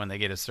distracted when they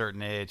get a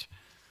certain age.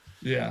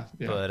 Yeah.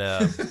 But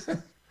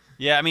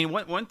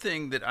one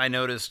thing that I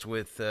noticed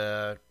with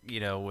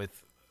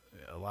with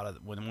a lot of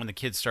when the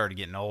kids started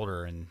getting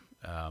older and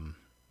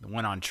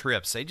went on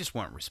trips, they just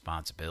want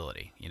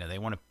responsibility. They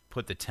want to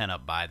put the tent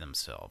up by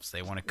themselves.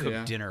 They want to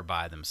cook dinner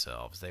by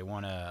themselves. They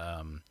want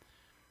to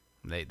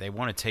they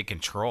want to take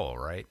control,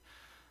 right?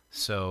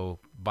 So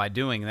by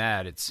doing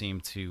that, it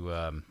seemed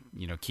to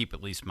keep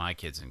at least my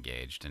kids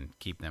engaged and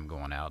keep them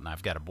going out. And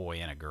I've got a boy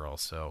and a girl,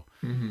 so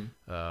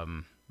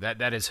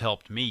that has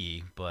helped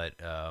me. But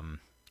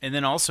and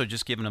then also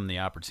just giving them the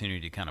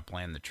opportunity to kind of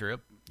plan the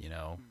trip.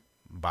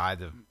 Buy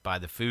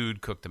the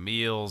food, cook the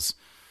meals,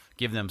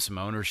 give them some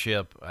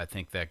ownership. I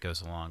think that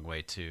goes a long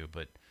way too.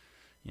 But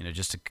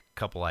just a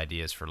couple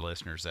ideas for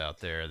listeners out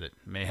there that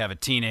may have a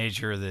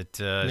teenager that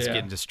is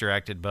getting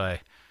distracted by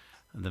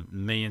the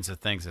millions of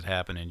things that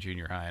happen in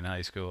junior high and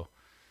high school.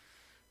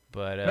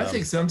 But I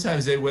think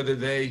sometimes whether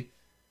they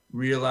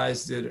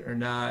realized it or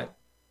not,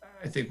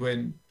 I think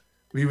when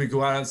we would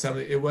go out on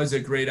something, it was a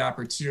great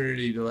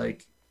opportunity to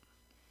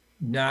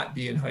not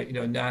be in high,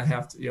 not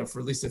have to, for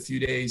at least a few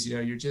days, you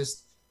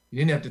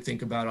didn't have to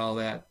think about all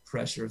that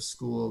pressure of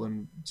school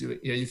and do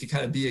it. You could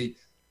kind of be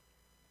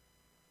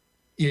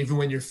even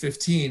when you're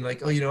 15,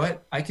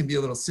 what, I can be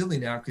a little silly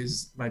now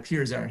because my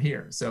peers aren't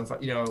here. So if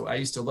I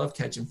used to love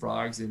catching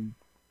frogs, and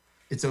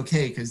it's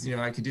okay because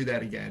I could do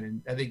that again.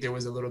 And I think there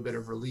was a little bit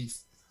of relief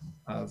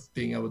of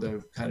being able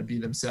to kind of be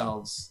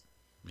themselves.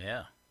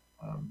 Yeah.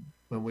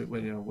 When we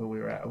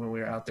were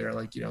out there,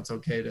 it's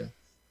okay to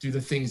do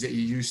the things that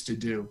you used to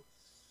do,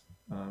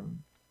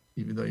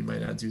 even though you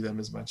might not do them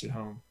as much at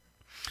home.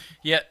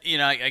 Yeah,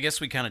 I guess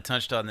we kind of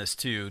touched on this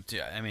too.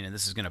 And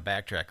this is going to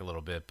backtrack a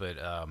little bit, but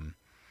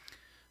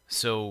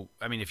so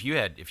if you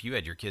had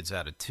your kids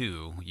out at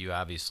 2, you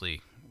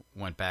obviously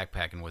went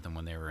backpacking with them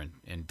when they were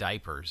in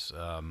diapers.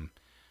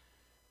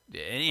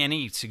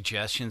 Any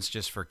suggestions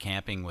just for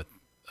camping with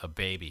a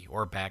baby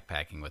or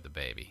backpacking with a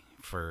baby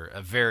for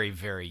a very,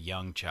 very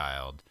young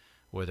child,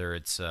 whether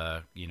it's in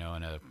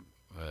a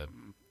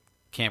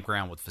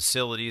campground with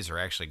facilities or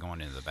actually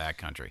going into the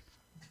backcountry?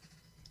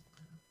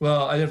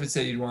 Well, I definitely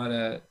say you'd want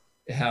to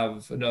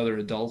have another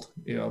adult,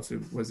 if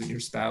it wasn't your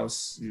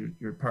spouse,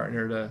 your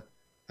partner, to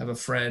have a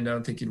friend. I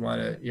don't think you'd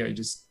want to,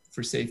 just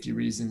for safety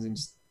reasons and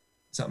just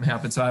something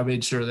happened. So I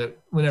made sure that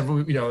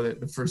whenever,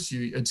 the first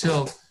few,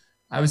 until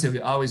I would say we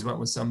always went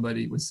with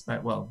somebody,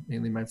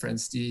 mainly my friend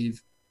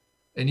Steve.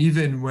 And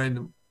even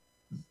when,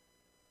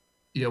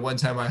 one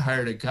time I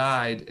hired a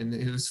guide, and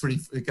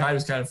the guy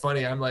was kind of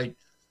funny. I'm like,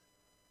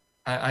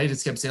 I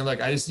just kept saying, look,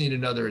 I just need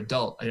another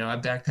adult. I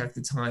backpacked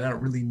a ton. I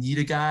don't really need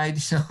a guide,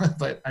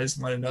 but I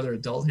just want another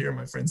adult here.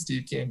 My friend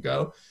Steve can't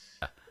go.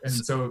 And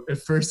so at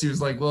first he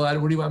was like, well,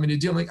 what do you want me to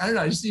do? I'm like, I don't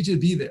know. I just need you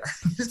to be there.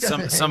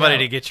 Somebody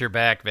to get your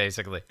back,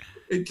 basically.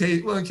 In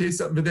case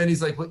something. But then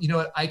he's like, well, you know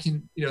what? I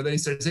can, then he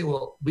started saying,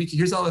 well,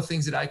 here's all the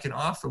things that I can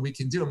offer. We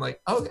can do. I'm like,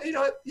 oh, you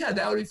know what? Yeah,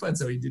 that would be fun.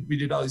 So we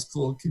did all these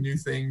cool canoe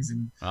things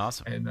and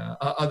awesome and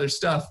other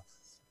stuff.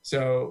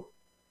 So,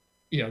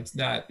 it's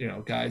not,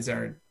 guys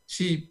aren't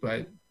cheap,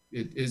 but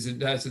it isn't.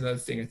 That's another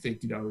thing. I think,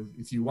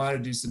 if you want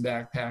to do some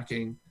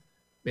backpacking,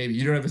 maybe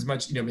you don't have as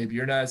much, maybe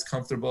you're not as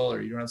comfortable,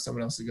 or you don't have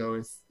someone else to go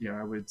with,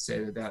 I would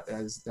say that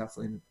is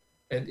definitely,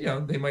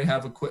 and, they might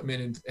have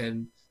equipment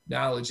and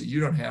knowledge that you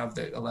don't have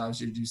that allows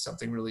you to do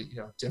something really,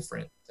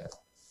 different that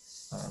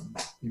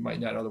you might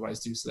not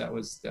otherwise do. So that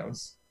was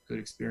good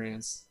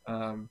experience.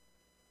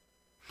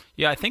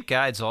 Yeah, I think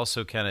guides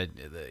also kind of,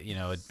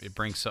 it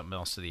brings something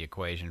else to the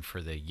equation for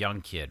the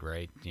young kid,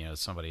 right?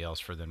 Somebody else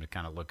for them to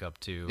kind of look up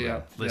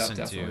to,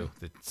 listen to.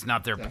 It's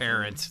not their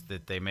parents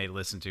that they may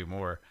listen to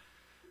more.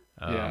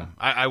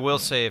 I will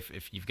say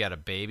if you've got a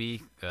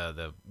baby,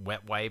 the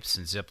wet wipes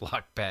and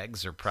Ziploc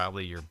bags are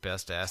probably your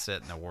best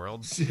asset in the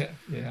world.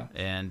 Yeah.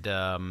 And,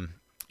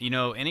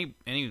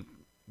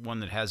 anyone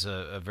that has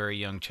a very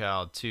young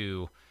child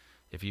too,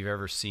 if you've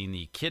ever seen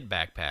the kid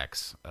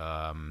backpacks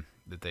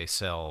that they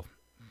sell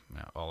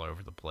all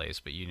over the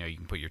place, but you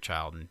can put your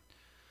child in a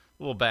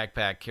little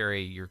backpack,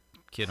 carry your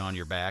kid on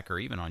your back or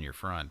even on your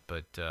front.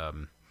 But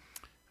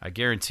I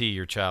guarantee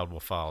your child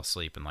will fall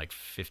asleep in like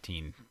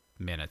 15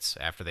 minutes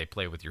after they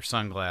play with your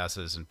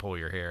sunglasses and pull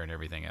your hair and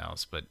everything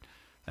else. But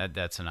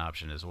that's an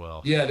option as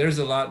well. Yeah, there's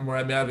a lot more.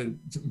 I mean,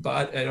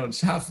 I don't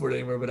shop for it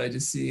anymore, but I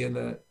just see in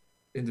the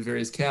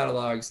various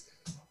catalogs,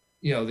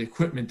 the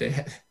equipment they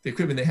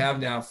have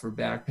now for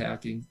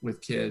backpacking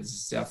with kids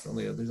is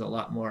definitely, there's a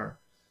lot more,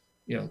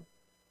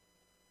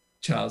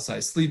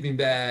 child-sized sleeping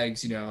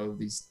bags,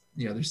 these,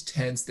 there's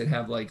tents that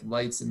have like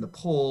lights in the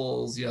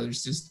poles,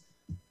 there's just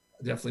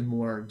definitely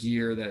more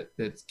gear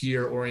that's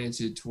gear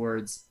oriented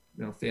towards,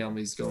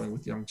 families going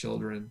with young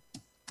children.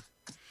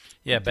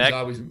 Yeah, back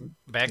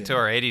to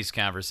our 80s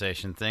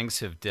conversation, things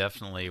have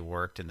definitely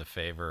worked in the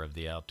favor of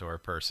the outdoor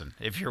person,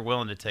 if you're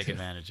willing to take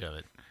advantage of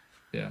it.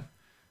 Yeah.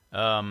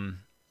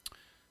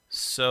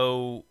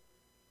 So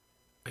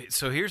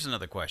here's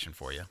another question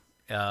for you.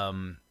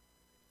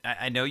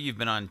 I know you've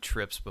been on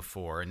trips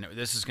before, and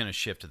this is going to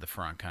shift to the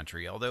front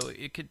country, although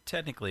it could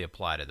technically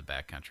apply to the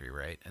back country,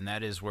 right? And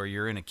that is where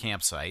you're in a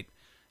campsite,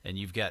 and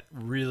you've got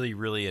really,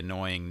 really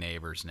annoying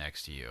neighbors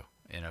next to you.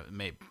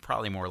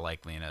 Probably more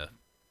likely in a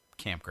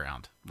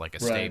campground, like a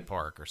state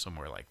park or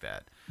somewhere like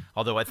that.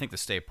 Although I think the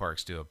state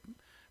parks do a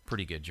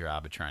pretty good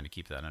job of trying to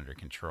keep that under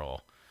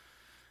control.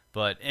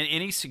 But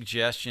any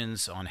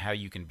suggestions on how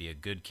you can be a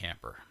good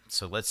camper?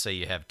 So let's say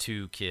you have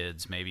 2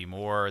 kids, maybe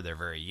more. They're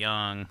very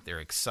young.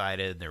 They're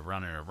excited. They're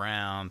running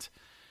around.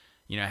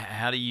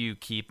 How do you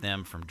keep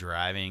them from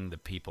driving the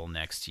people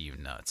next to you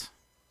nuts?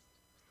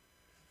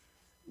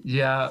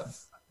 Yeah.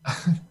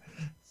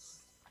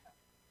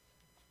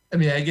 I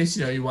mean, I guess,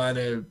 you want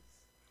to,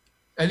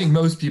 I think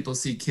most people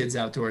see kids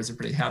outdoors are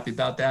pretty happy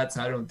about that.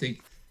 So I don't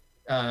think,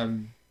 I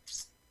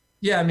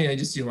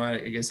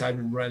guess I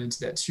haven't run into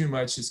that too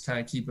much, just kind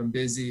of keep them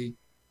busy.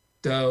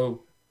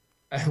 Though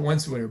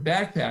once we were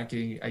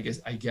backpacking, I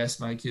guess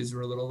my kids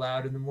were a little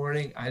loud in the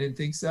morning. I didn't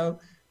think so.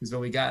 Because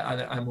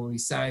when we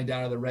signed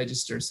out of the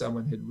register,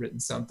 someone had written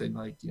something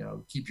like,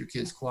 keep your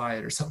kids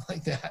quiet or something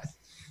like that.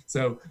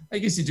 So I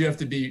guess you do have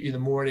to be in the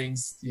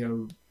mornings,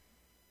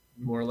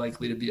 more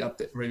likely to be up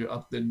the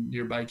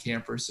nearby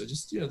camper. So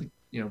just,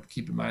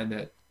 keep in mind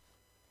that,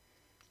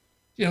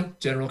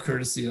 general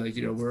courtesy, like,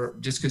 we're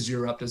just because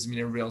you're up doesn't mean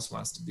everybody else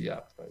wants to be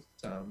up. But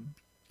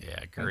yeah,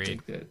 agreed. I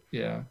think that,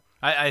 yeah.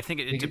 I think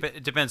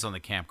it depends on the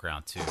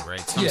campground too, right?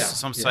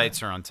 Some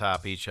sites are on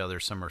top of each other,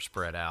 some are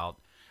spread out.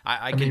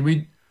 I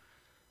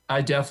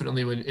I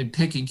definitely, when in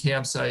picking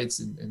campsites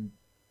and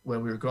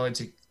when we were going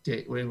to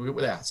when we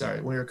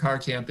were car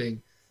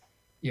camping,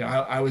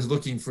 I was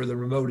looking for the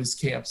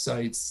remotest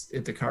campsites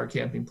at the car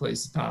camping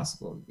place as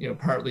possible.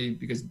 Partly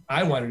because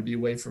I wanted to be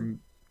away from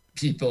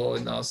people,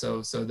 and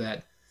also so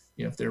that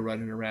if they're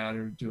running around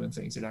or doing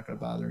things, they're not going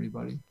to bother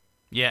anybody.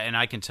 Yeah, and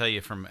I can tell you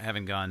from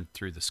having gone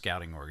through the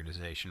scouting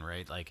organization,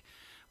 right? Like,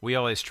 we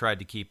always tried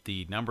to keep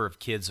the number of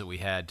kids that we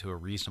had to a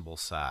reasonable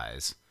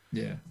size.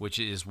 Yeah, which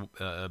is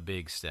a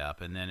big step.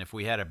 And then if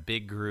we had a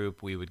big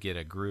group, we would get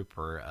a group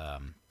or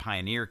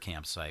pioneer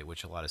campsite,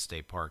 which a lot of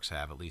state parks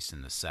have, at least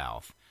in the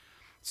South.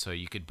 So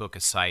you could book a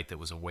site that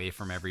was away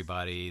from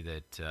everybody,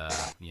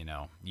 that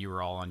you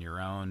were all on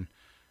your own,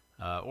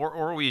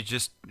 or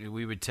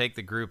we would take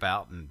the group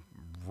out and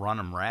run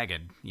them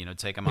ragged.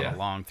 Take them on a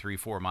long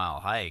 3-4 mile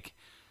hike.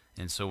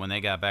 And so when they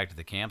got back to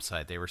the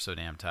campsite, they were so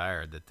damn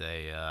tired that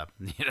they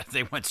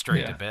they went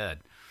straight to bed.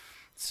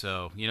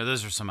 So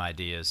those are some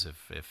ideas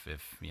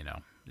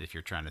if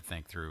you're trying to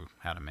think through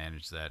how to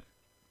manage that.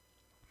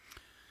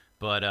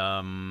 But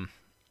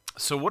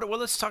so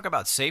let's talk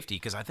about safety,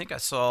 because I think I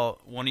saw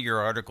one of your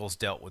articles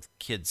dealt with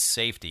kids'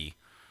 safety,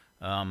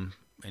 and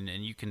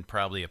you can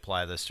probably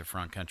apply this to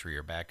front country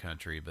or back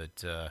country.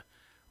 But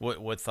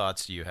what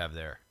thoughts do you have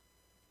there?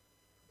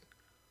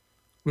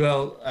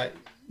 Well,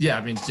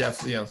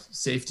 Jeff,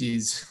 safety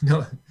is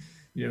no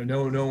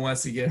one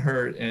wants to get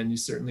hurt, and you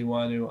certainly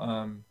want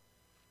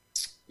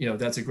to.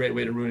 That's a great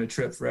way to ruin a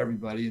trip for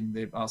everybody, and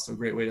they're also a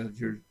great way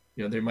to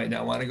they might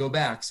not want to go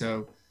back.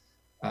 So,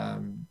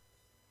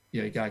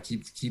 you got to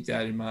keep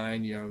that in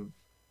mind.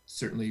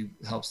 Certainly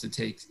helps to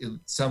take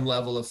some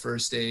level of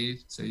first aid,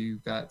 so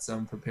you've got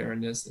some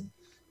preparedness, and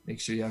make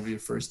sure you have your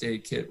first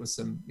aid kit with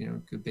some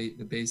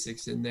the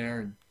basics in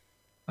there,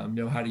 and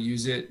know how to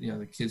use it.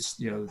 The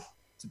kids,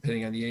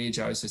 depending on the age,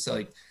 I always just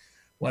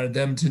wanted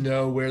them to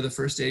know where the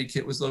first aid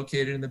kit was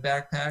located in the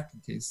backpack in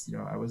case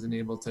I wasn't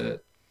able to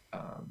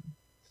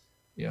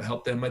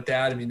help them with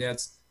that. I mean,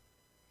 that's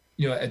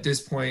at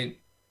this point,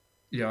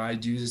 I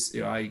use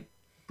I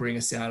bring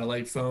a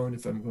satellite phone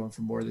if I'm going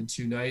for more than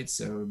 2 nights.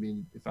 So I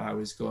mean, if I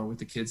was going with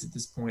the kids at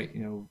this point,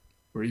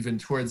 or even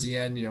towards the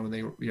end, when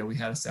they we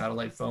had a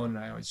satellite phone,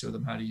 and I always show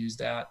them how to use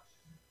that.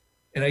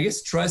 And I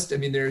guess trust. I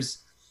mean,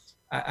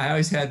 I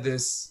always had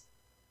this,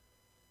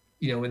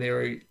 when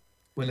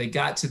they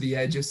got to the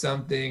edge of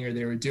something or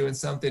they were doing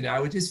something, I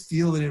would just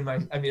feel it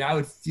I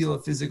would feel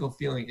a physical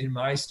feeling in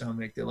my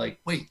stomach. They're like,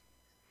 wait,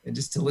 and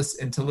just to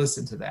listen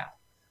to that,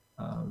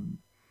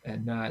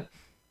 and not.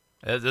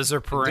 Those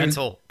are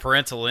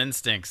parental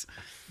instincts,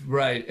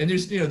 right? And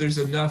there's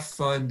enough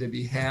fun to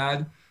be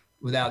had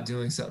without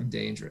doing something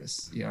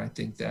dangerous. I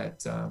think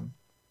that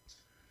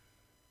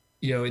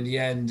in the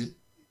end,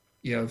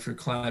 for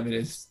climbing,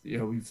 it's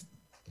we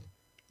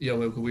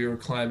were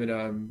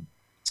climbing.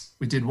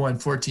 We did one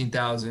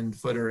 14,000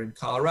 footer in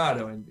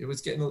Colorado, and it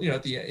was getting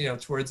at the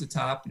towards the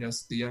top.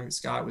 The young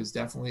Scott was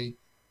definitely,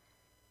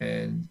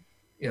 and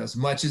as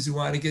much as we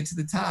want to get to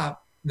the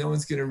top, no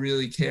one's going to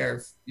really care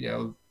if,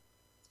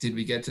 did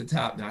we get to the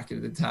top, not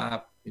get to the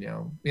top, we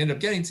end up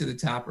getting to the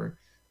top,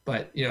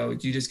 but you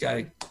just got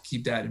to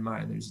keep that in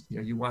mind. There's,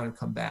 you want to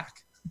come back,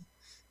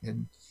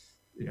 and,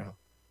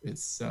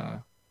 it's,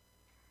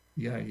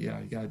 you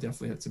gotta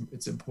definitely,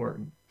 it's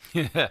important.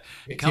 Yeah.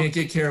 You can't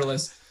get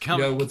careless,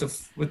 with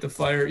the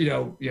fire,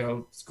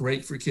 it's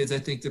great for kids, I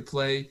think, to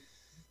play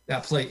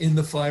in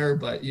the fire,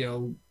 but,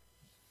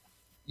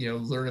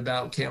 learn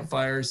about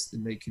campfires,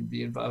 and they can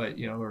be involved,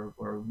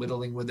 or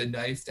whittling with a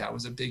knife. That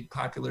was a big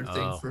popular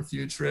thing for a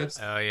few trips.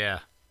 Oh yeah.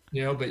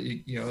 But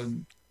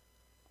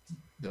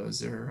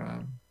those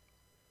are,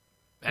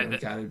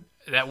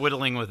 that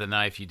whittling with a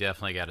knife, you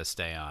definitely got to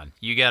stay on.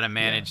 You got to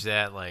manage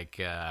that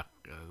like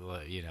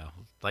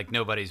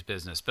nobody's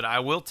business. But I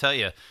will tell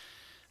you,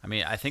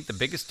 I think the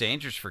biggest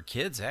dangers for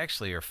kids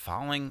actually are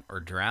falling or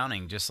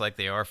drowning, just like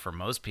they are for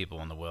most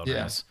people in the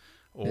wilderness. Yeah.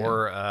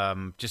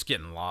 Or just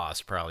getting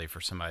lost, probably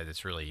for somebody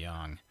that's really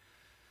young.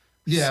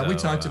 Yeah, so, we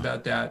talked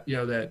about that.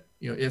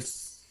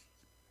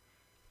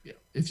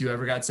 If you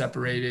ever got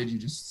separated, you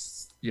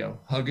just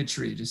hug a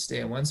tree, just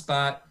stay in one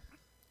spot,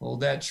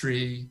 hold that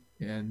tree,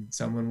 and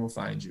someone will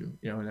find you.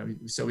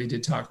 So we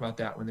did talk about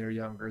that when they were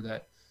younger.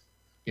 That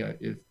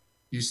if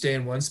you stay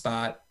in one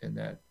spot, and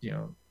that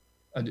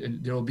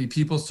there will be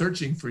people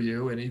searching for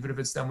you, and even if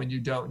it's someone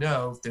you don't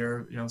know, if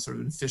they're sort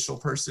of an official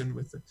person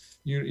with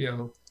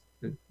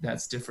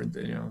that's different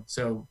than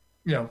so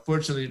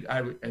fortunately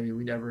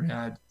we never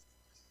had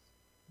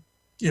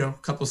a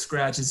couple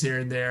scratches here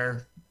and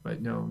there,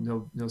 but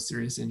no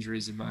serious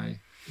injuries in my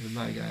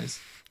guys.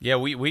 Yeah,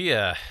 we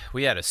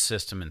had a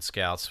system in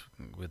Scouts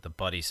with the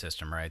buddy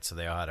system, right? So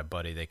they all had a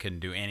buddy. They couldn't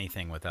do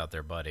anything without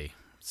their buddy.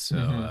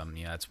 So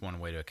that's one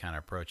way to kind of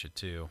approach it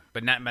too.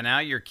 But now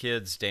your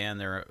kids, Dan,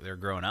 they're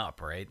grown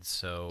up, right?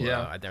 So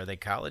are they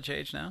college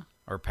age now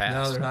or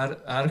past? No, they're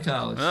out of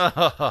college.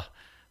 Oh,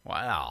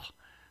 wow.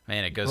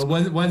 Man, it goes.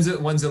 Well, one's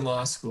in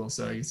law school,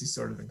 so I guess he's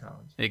sort of in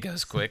college. It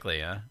goes quickly,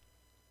 huh?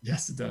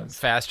 Yes, it does.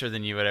 Faster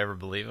than you would ever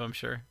believe, I'm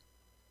sure.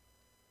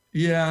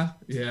 Yeah.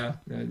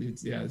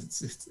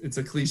 It's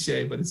a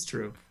cliche, but it's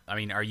true. Are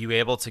you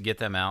able to get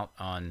them out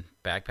on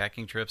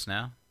backpacking trips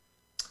now?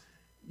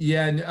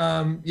 Yeah,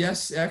 and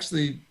yes,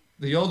 actually,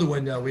 the older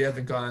one, no, we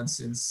haven't gone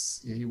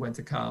since he went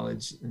to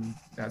college, and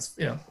that's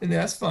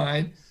that's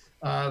fine.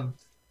 The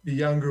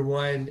younger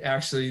one,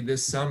 actually,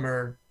 this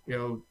summer,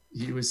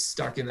 he was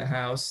stuck in the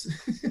house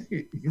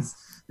because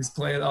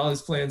all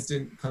his plans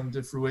didn't come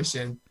to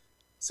fruition.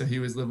 So he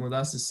was living with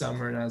us this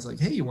summer, and I was like,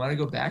 "Hey, you want to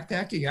go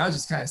backpacking?" I was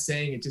just kind of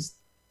saying it just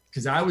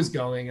because I was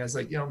going. I was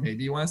like,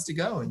 maybe he wants to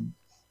go, and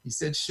he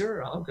said,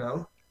 "Sure, I'll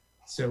go."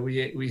 So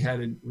we had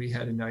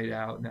a night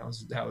out, and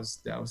that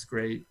was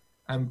great.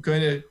 I'm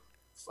gonna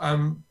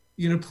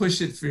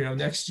push it for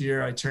next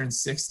year. I turn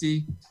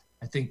 60.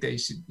 I think they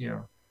should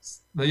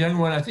the young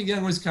one. I think the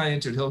young one's kind of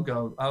into it. He'll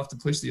go. I'll have to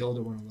push the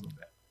older one a little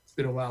bit. It's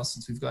been a while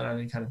since we've gone on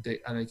any kind of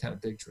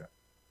big trip.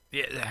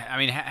 Yeah, I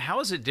mean, how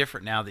is it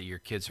different now that your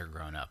kids are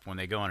grown up when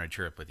they go on a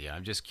trip with you?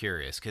 I'm just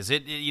curious because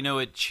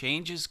it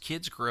changes.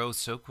 Kids grow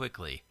so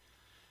quickly,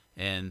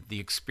 and the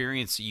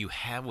experience that you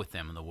have with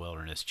them in the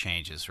wilderness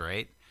changes,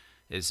 right?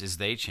 As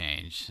they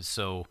change.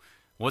 So,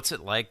 what's it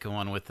like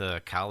going with a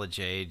college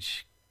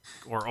age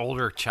or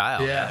older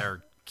child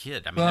or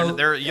kid? I mean,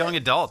 they're a young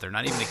adult. They're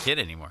not even a kid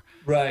anymore.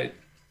 Right.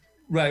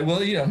 Well,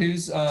 he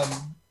was.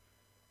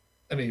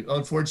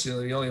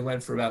 Unfortunately, we only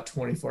went for about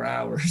 24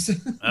 hours.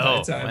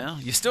 Oh, well,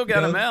 you still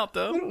got them out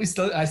though. We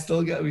still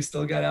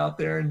got out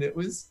there, and it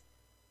was,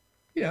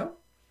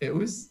 it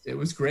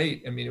was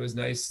great. I mean, it was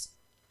nice.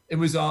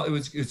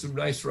 It's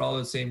nice for all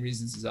the same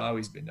reasons it's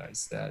always been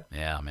nice. That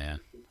man,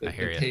 I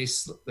hear you.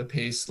 The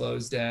pace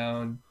slows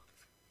down.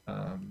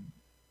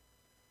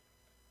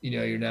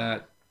 You're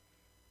not.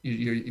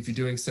 If you're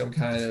doing some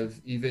kind of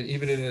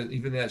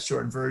even that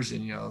shortened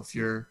version, if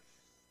you're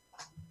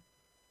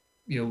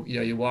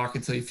you walk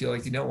until you feel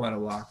like you don't want to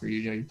walk, or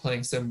you're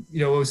playing some,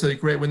 it was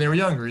like great when they were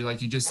younger,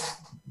 like you just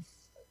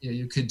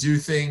you could do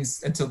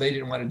things until they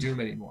didn't want to do them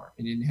anymore,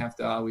 and you didn't have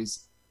to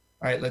always,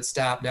 all right, let's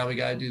stop, now we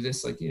got to do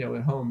this. Like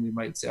at home you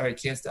might say, all right,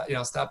 can't stop,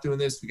 stop doing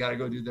this, we got to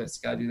go do this,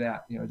 got to do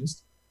that.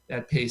 Just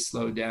that pace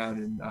slowed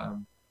down,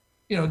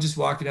 and just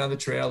walking down the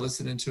trail,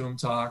 listening to them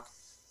talk.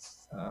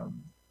 I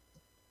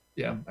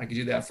could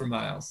do that for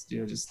miles.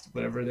 Just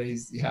whatever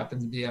he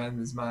happens to be on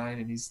his mind,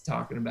 and he's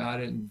talking about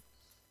it and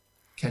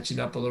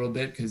catching up a little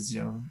bit because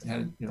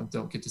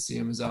don't get to see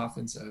him as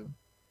often. So,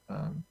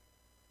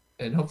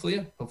 and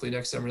hopefully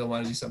next summer they'll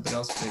want to do something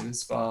else. Maybe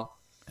this fall.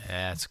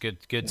 Yeah, it's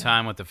good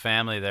time with the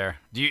family there.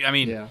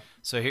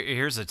 So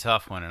here's a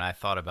tough one, and I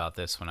thought about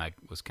this when I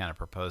was kind of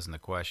proposing the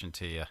question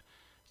to you.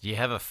 Do you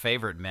have a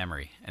favorite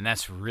memory? And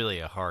that's really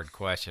a hard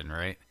question,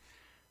 right?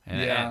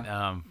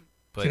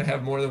 But can I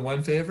have more than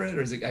one favorite,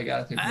 or is it I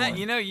gotta pick one?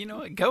 You know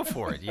what? Go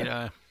for it.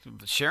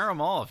 Share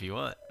them all if you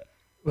want.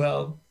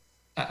 Well,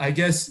 I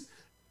guess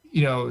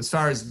as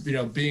far as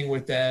being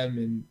with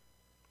them,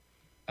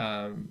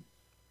 and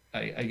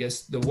I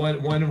guess the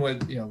one was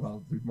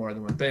more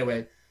than one. But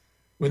anyway,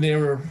 when they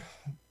were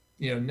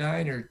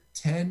 9 or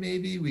 10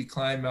 maybe, we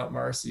climbed Mount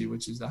Marcy,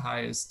 which is the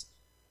highest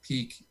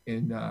peak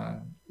in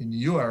New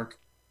York,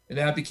 and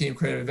that became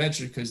quite an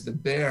adventure because the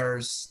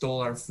bears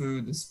stole our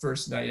food this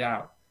first night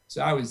out.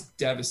 So I was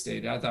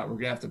devastated. I thought we're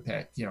gonna have to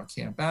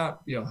camp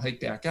out, hike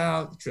back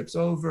out. The trip's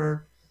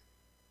over,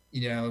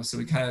 So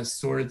we kind of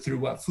sorted through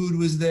what food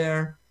was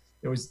there.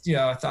 It was,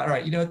 I thought, all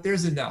right,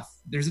 there's enough.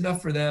 There's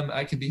enough for them.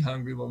 I could be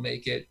hungry. We'll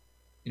make it,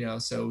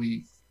 So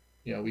we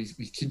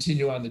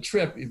continue on the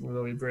trip, even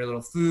though we had very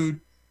little food.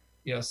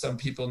 Some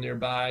people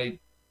nearby,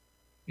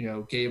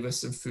 gave us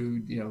some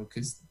food,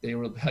 because they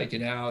were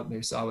hiking out and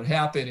they saw what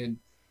happened. And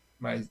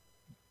my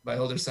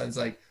older son's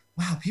like,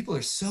 wow, people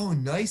are so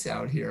nice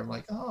out here. I'm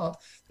like, oh,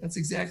 that's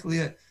exactly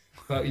it.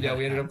 But we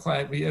ended up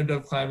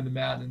climbing the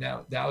mountain,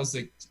 and that was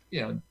like,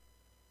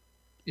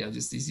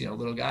 just these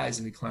little guys,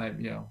 and we climbed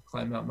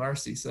Mount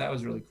Marcy. So that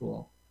was really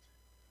cool.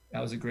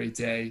 That was a great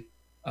day.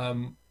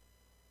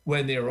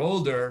 When they were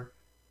older,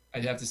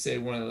 I'd have to say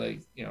one of the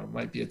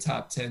might be a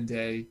top 10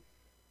 day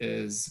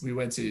is we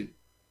went to,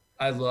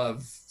 I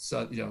love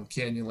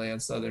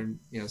Canyonland, southern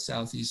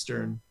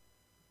southeastern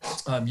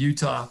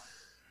Utah.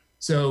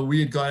 So we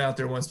had gone out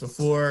there once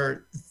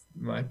before,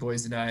 my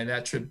boys and I, and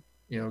that trip,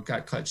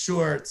 got cut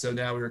short. So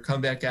now we were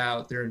come back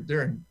out. They're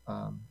in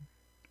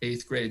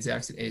 8th grade.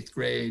 Zach's in 8th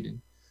grade,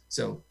 and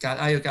so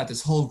I got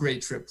this whole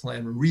great trip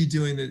planned. We're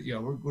redoing the,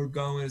 we're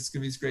going. It's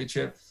gonna be this great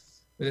trip.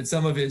 But then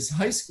some of his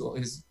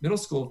his middle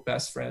school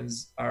best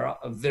friends are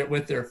there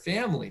with their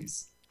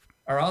families,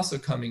 are also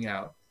coming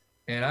out.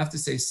 And I have to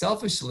say,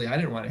 selfishly, I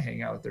didn't want to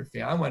hang out with their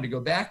family. I wanted to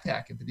go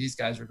backpacking, but these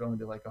guys were going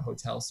to like a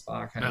hotel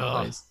spa kind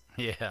of place.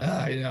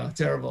 Yeah.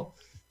 Terrible.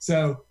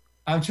 So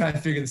I'm trying to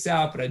figure this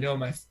out, but I know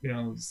my,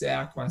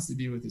 Zach wants to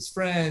be with his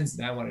friends,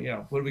 and I want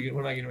to, what am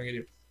I going to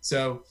do?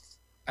 So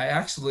I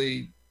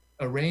actually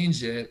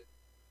arrange it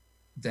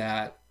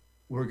that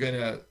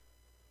the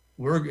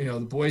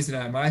boys and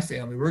I, my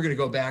family, we're going to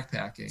go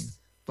backpacking,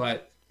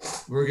 but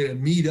we're going to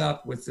meet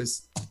up with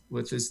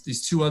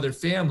these two other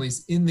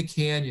families in the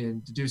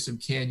canyon to do some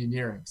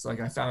canyoneering. So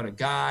I found a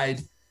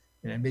guide,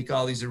 and I make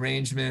all these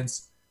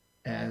arrangements.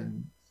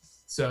 And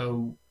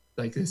so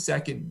the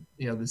second,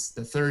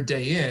 the third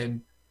day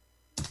in,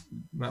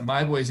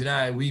 my boys and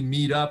I, we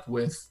meet up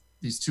with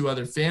these two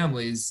other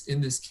families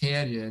in this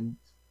canyon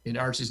in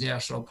Arches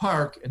National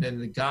Park. And then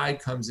the guide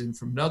comes in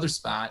from another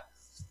spot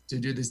to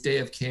do this day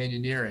of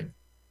canyoneering.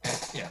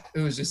 And,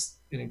 it was just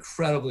it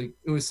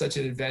was such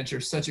an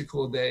adventure, such a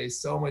cool day,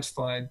 so much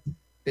fun.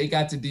 They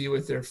got to be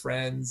with their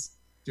friends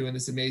doing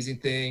this amazing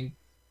thing.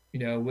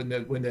 When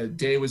the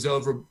day was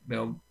over,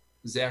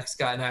 Zach,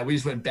 Scott, and I, we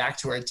just went back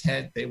to our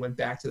tent. They went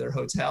back to their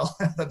hotel.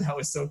 I thought that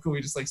was so cool.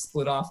 We just like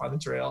split off on the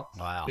trail.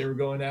 Wow. They were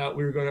going out.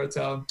 We were going to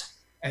hotel.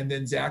 And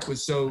then Zach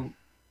was so,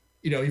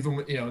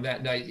 even,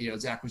 that night,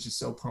 Zach was just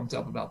so pumped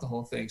up about the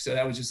whole thing. So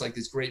that was just like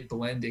this great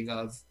blending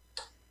of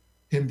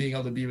him being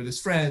able to be with his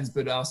friends,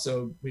 but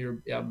also we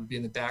were able to be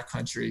in the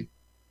backcountry.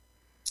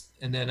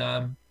 And then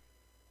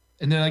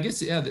I guess,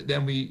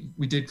 then we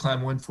did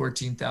climb one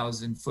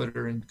 14,000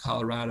 footer in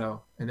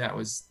Colorado. And that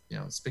was,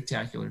 a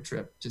spectacular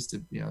trip just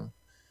to,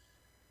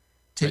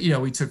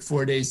 we took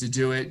 4 days to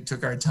do it,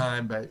 took our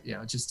time, but,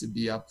 just to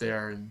be up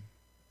there, and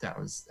that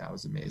was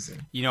amazing.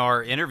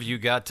 Our interview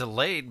got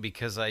delayed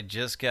because I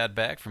just got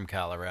back from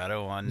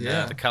Colorado on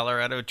the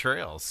Colorado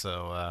Trail.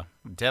 So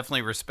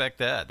definitely respect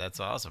that. That's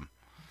awesome.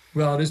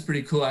 Well, it is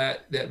pretty cool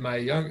that my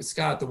young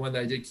Scott, the one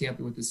that I did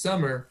camping with this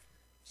summer,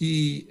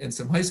 he and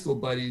some high school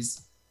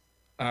buddies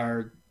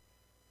are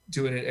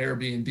doing an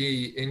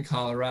Airbnb in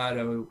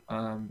Colorado.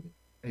 I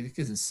think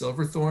it's in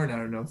Silverthorne. I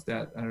don't know.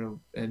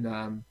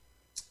 And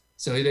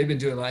so they've been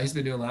doing he's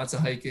been doing lots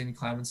of hiking,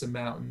 climbing some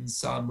mountains,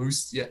 saw a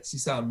moose. He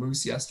saw a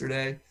moose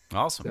yesterday.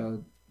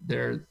 Awesome.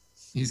 So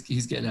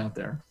he's getting out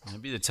there.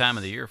 It'd be the time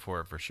of the year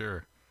for it, for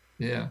sure.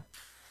 Yeah.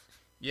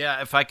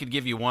 Yeah. If I could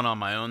give you one on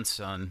my own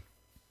son,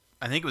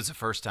 I think it was the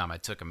first time I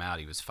took him out.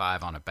 He was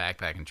 5 on a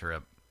backpacking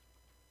trip.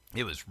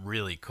 It was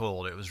really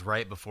cold. It was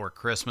right before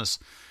Christmas,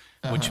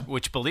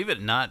 which believe it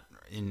or not,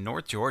 in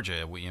North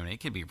Georgia, it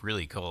can be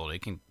really cold.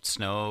 It can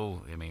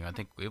snow. I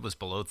think it was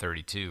below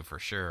 32 for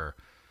sure.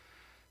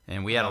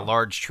 And we had a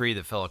large tree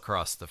that fell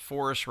across the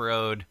forest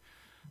road.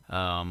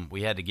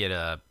 We had to get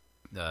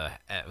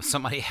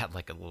somebody had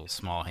like a little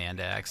small hand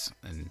axe,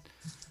 and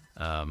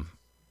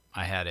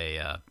I had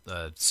a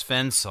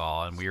Sven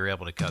saw, and we were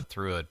able to cut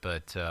through it.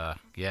 But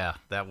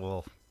that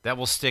will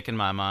stick in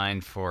my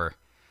mind for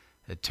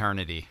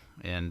eternity.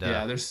 And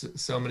there's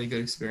so many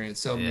good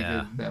experiences, so many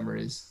good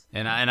memories.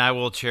 And I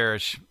will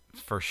cherish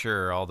for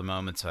sure all the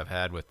moments I've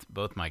had with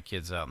both my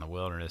kids out in the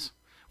wilderness.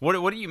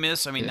 What do you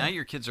miss? Now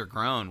your kids are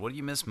grown. What do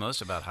you miss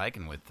most about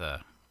hiking with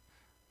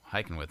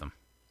them?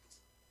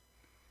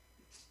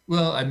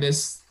 Well, I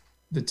miss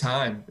the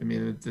time.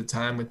 The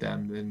time with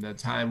them, and the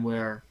time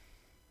where,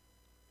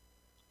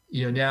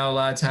 now a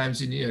lot of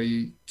times,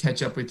 you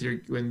catch up with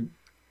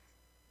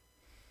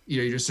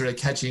you're just sort of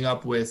catching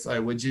up with, all right,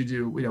 what'd you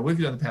do? What have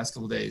you done the past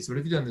couple of days? What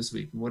have you done this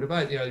week? What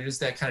about, you're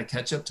just that kind of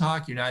catch up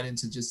talk. You're not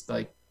into just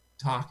like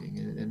talking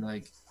and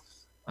like,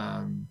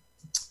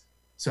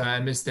 so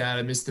I miss that.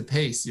 I miss the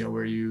pace,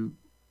 where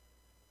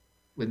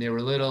when they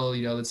were little,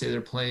 let's say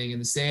they're playing in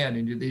the sand,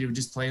 and they would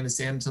just play in the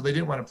sand until they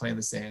didn't want to play in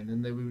the sand.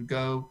 And then we would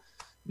go,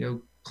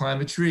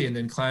 climb a tree, and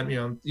then climb,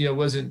 it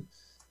wasn't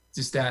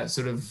just that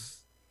sort of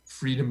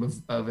freedom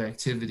of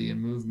activity and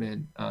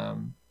movement.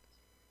 And,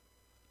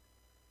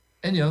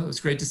 it was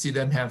great to see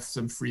them have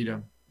some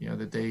freedom,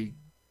 that they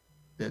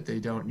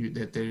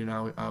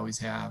don't always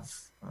have.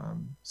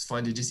 It's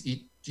fun to just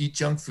eat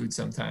junk food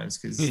sometimes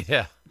because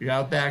you're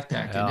out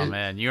backpacking. Oh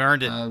man, you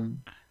earned it. I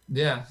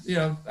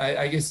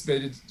guess,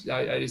 but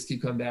I just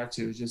keep coming back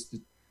to just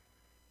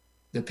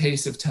the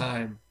pace of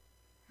time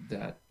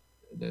that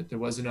there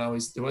wasn't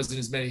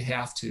as many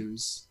have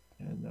tos,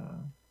 and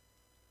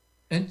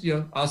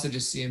also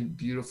just seeing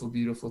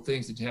beautiful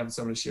things and having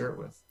someone to share it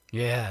with.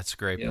 Yeah, that's a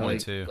great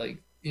point too.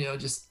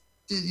 Just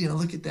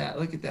look at that,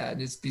 and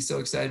just be so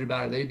excited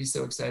about it. They'd be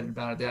so excited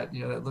about it,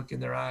 that look in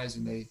their eyes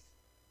when they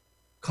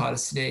caught a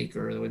snake,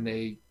 or when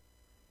they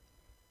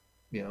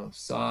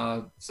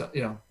saw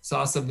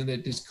something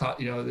that just caught,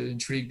 that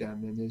intrigued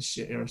them, and then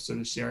sort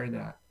of sharing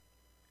that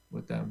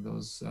with them.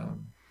 Those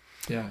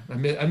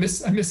I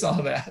miss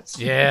all that.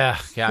 Yeah.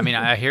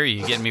 I hear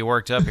you getting me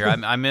worked up here.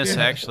 I miss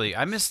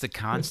the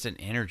constant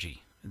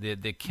energy,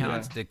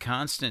 the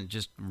constant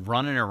just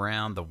running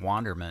around, the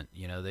wonderment.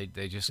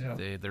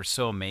 They're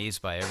so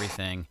amazed by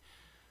everything.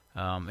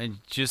 And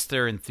just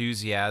their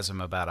enthusiasm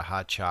about a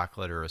hot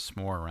chocolate or a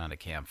s'more around a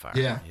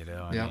campfire.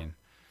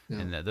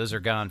 And those are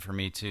gone for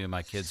me too.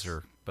 My kids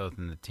are both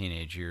in the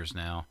teenage years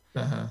now.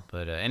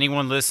 But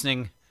anyone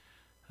listening,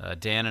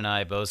 Dan and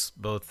I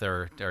both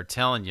are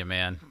telling you,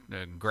 man,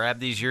 grab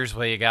these years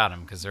while you got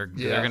them, because they're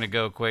going to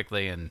go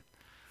quickly, and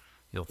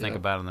you'll think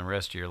about them the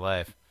rest of your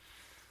life.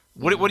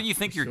 What do you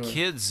think your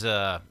kids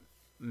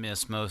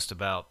miss most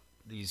about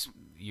these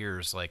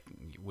years, like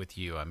with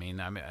you?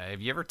 Have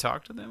you ever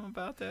talked to them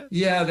about that?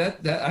 Yeah,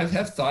 that I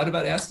have thought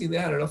about asking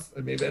that. I don't know if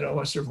maybe I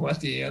don't sure if I want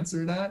the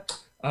answer or not.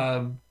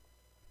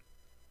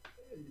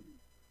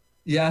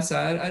 Yes,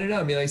 I don't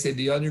know. Like I said,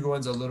 the younger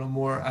one's a little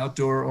more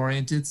outdoor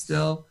oriented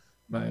still.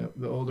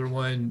 The older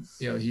one,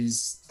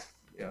 he's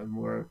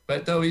more,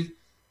 but though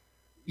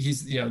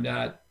he's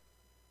not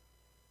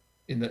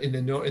in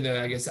the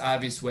I guess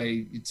obvious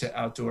way to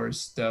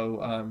outdoors,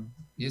 though.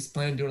 He's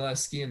planning on doing a lot of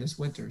skiing this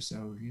winter,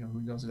 so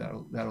who knows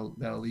what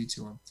that'll lead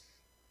to him.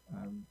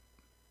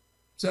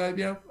 So I don't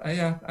know. I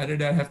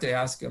have to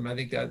ask them. I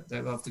think that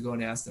I'll have to go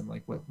and ask them,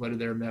 like, what are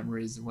their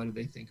memories and what do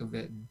they think of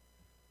it, and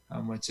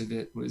how much of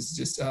it was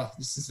just, oh,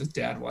 this is what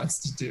Dad wants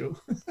to do.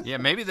 Yeah,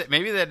 maybe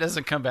that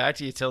doesn't come back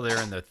to you till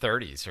they're in their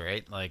 30s,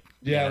 right? Like,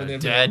 yeah, you know,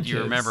 Dad, you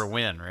remember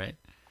when, right?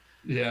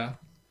 Yeah.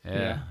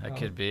 That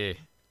could be.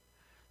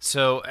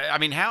 So, I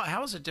mean,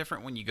 how is it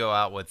different when you go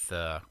out with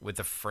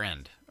a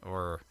friend,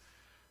 or,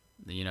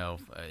 you know,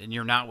 and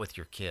you're not with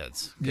your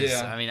kids?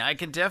 Yeah. I mean, I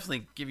can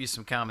definitely give you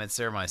some comments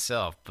there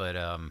myself, but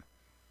I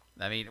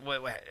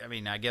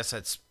mean, I guess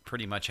that's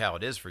pretty much how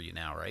it is for you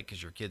now, right?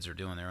 Because your kids are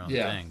doing their own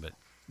thing. But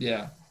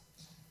yeah.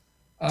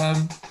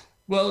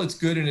 Well, it's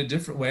good in a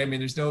different way. I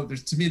mean,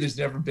 to me, there's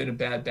never been a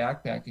bad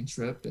backpacking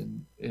trip,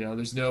 and you know,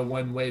 there's no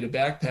one way to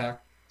backpack.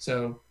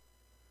 So,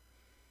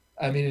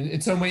 I mean, in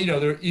some way, you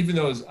know, even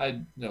though I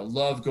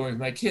love going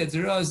with my kids,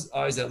 there was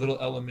always that little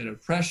element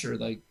of pressure,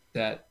 like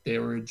that they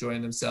were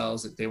enjoying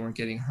themselves, that they weren't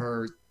getting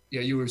hurt. You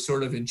know, you were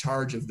sort of in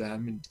charge of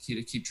them and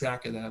to keep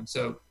track of them.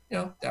 So, you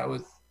know, that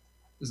was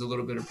a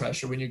little bit of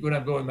pressure. When I'm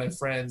going with my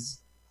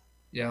friends,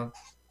 you know,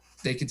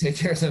 they can take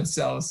care of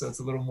themselves. So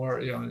it's a little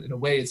more, you know, in a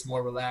way, it's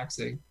more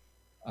relaxing.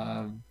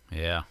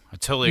 Yeah, I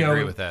totally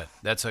agree with that.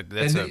 That's a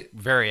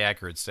very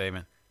accurate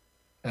statement.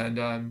 And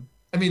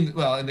I mean,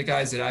 well, and the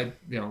guys that I,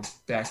 you know,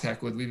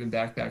 backpack with, we've been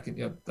backpacking,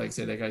 you know, like I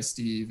said, that guy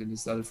Steve and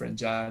this other friend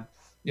John,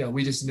 you know,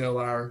 we just know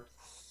our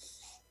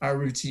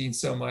routine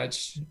so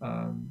much.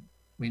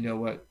 We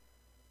know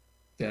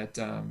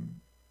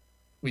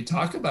we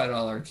talk about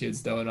all our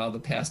kids though, and all the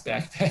past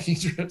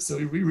backpacking trips. So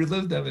we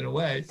relive them in a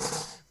way.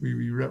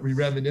 We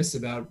reminisce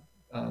about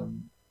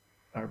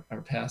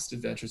our past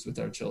adventures with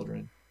our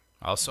children.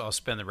 I'll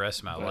spend the rest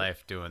of my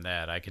life doing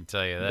that. I can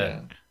tell you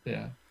that.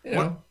 Yeah. You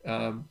know,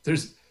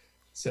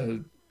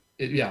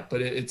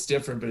 but it's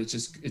different. But it's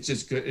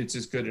just good. It's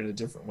just good in a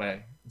different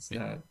way. It's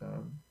not.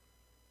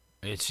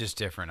 It's just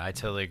different. I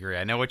totally agree.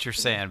 I know what you're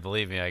saying.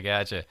 Believe me, I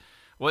gotcha.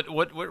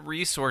 What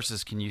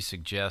resources can you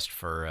suggest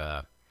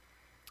for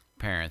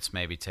parents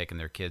maybe taking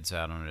their kids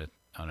out on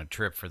a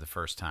trip for the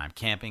first time,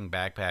 camping,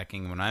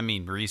 backpacking? When I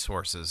mean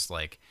resources,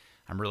 like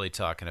I'm really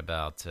talking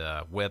about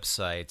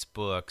websites,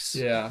 books,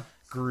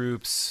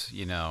 groups,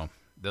 you know,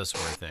 those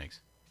sort of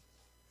things.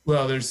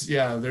 Well, there's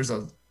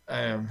a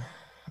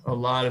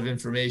lot of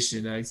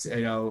information.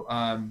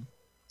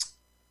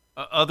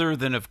 Other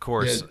than, of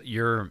course,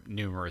 your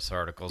numerous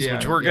articles,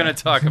 which we're going to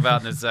talk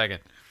about in a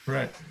second.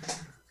 Right.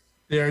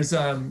 There's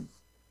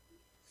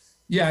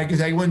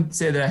because I wouldn't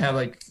say that I have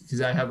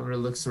because I haven't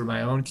really looked for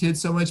my own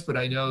kids so much, but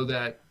I know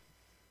that,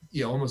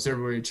 you know, almost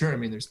everywhere you turn, I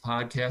mean, there's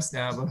podcasts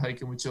now about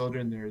hiking with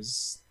children.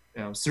 There's,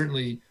 you know,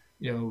 certainly,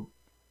 you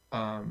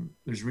know,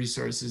 there's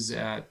resources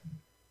at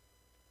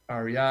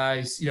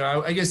REI. You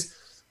know, I guess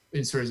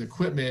as far as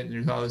equipment,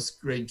 there's all this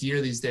great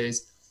gear these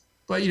days.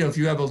 But, you know, if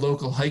you have a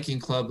local hiking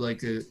club,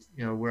 like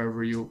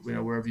wherever you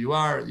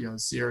are, you know,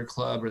 Sierra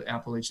Club or the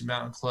Appalachian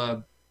Mountain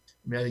Club,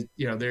 I mean, I think,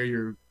 you know,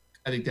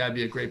 I think that'd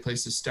be a great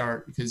place to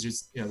start, because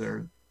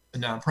they're a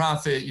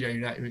nonprofit. You know,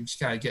 you're just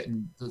kind of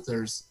getting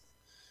there's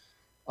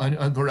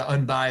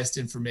unbiased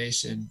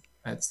information.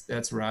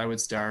 That's where I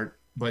would start.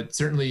 But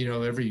certainly, you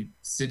know, every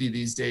city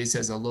these days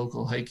has a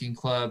local hiking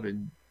club,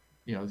 and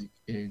you know,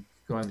 you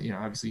go on. You know,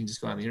 obviously, you can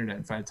just go on the internet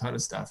and find a ton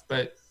of stuff.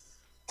 But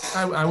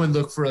I would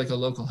look for like a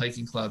local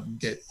hiking club and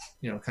get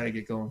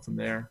going from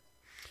there.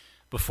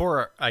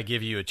 Before I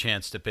give you a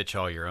chance to pitch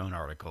all your own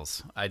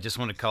articles, I just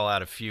want to call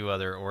out a few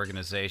other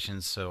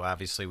organizations. So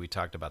obviously we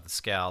talked about the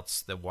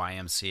Scouts. The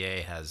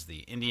YMCA has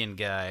the Indian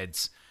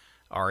Guides.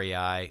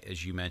 REI,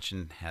 as you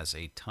mentioned, has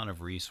a ton of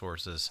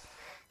resources.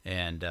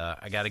 And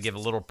I got to give a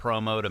little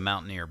promo to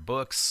Mountaineer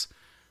Books,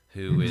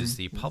 who is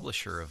the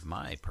publisher of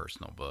my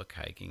personal book,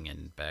 Hiking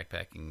and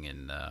Backpacking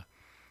in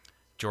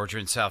Georgia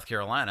and South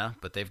Carolina.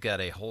 But they've got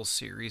a whole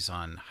series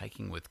on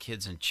hiking with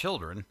kids and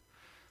children.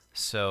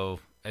 So,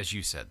 as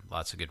you said,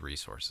 lots of good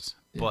resources.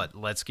 Yeah. But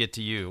let's get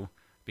to you,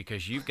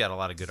 because you've got a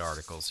lot of good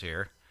articles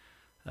here.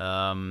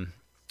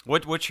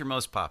 What's your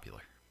most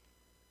popular?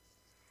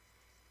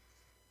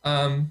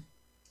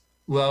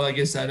 Well, I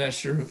guess I'm not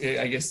sure.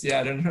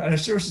 I'm not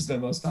sure which is the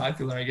most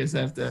popular. I guess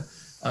I have to.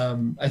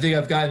 I think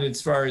I've gotten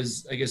as far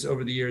as, I guess,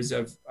 over the years,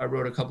 I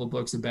wrote a couple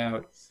books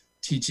about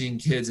teaching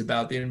kids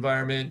about the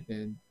environment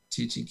and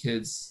teaching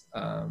kids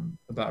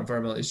about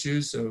environmental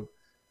issues. So,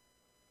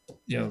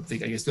 you know, I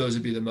guess those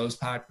would be the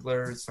most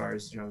popular as far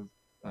as, you know,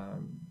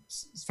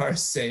 as far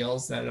as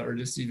sales, or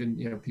just even,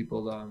 you know,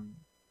 people.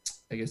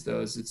 I guess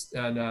those.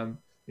 You know,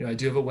 I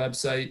do have a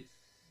website,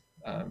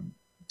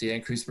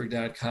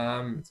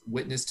 dankreisberg.com,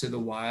 Witness to the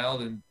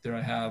Wild, and there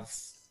I have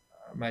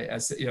my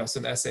essay, you know,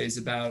 some essays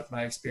about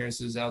my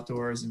experiences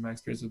outdoors and my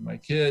experience with my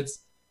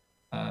kids.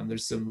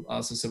 There's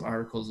also some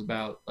articles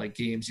about like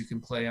games you can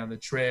play on the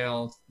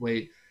trail,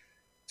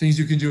 things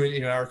you can do,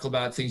 you know, article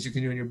about things you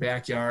can do in your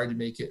backyard to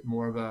make it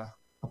more of a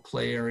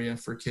play area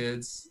for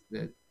kids,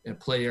 that a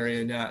play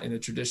area, not in a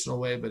traditional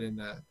way, but in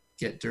the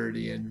get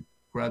dirty and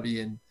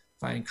grubby and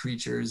find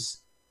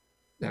creatures,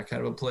 that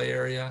kind of a play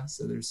area.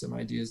 So there's some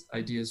ideas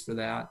for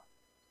that.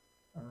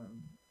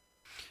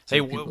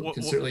 So people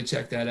can certainly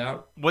check that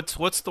out.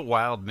 What's the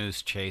Wild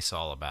Moose Chase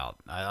all about?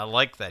 I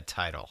like that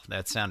title.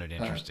 That sounded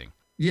interesting.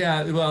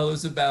 Yeah, well, it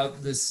was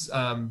about this.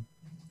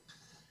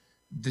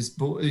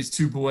 These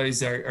two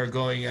boys are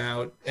going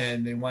out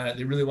and they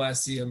really want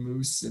to see a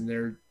moose, and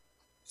they're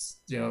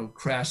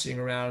crashing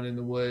around in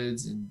the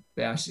woods and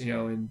bashing,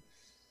 and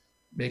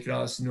making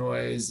all this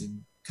noise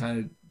and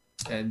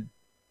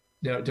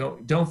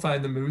don't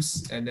find the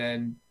moose, and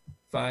then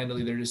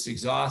finally they're just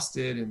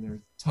exhausted and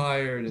they're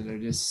tired and they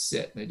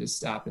just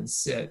stop and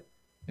sit,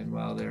 and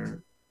while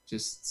they're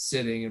just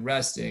sitting and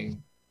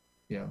resting,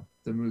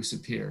 the moose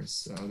appears.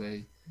 So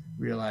they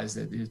realize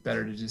that it's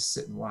better to just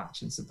sit and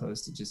watch as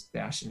opposed to just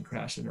bashing and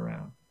crashing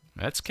around.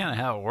 That's kind of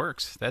how it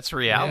works. That's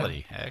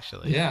reality,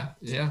 actually. Yeah.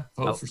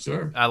 Oh, for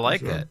sure. I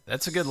like that.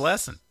 That's a good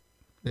lesson.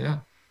 Yeah.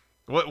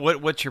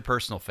 What's your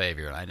personal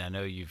favorite? I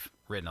know you've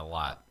written a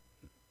lot.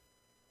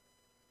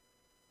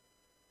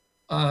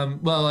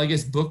 Well, I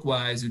guess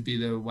book-wise would be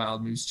the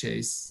Wild Moose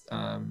Chase.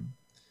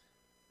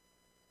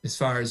 As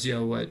far as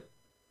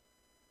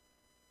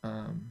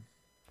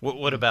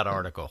what about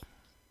article?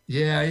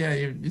 Yeah.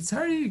 It's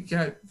hard to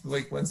get,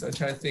 once I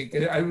try to think.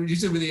 I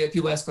usually, when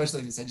people ask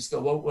questions like this, I just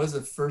go, what was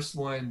the first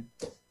one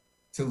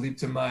to leap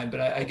to mind? But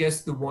I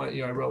guess the one,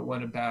 I wrote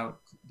one about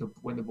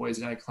when the boys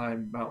and I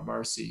climbed Mount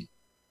Marcy.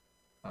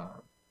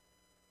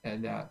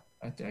 And that,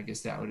 I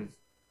guess that would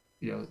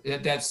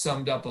have, that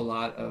summed up a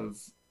lot of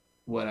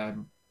what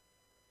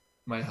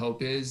my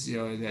hope is,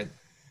 that,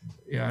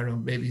 I don't know,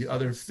 maybe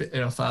other,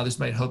 fathers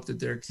might hope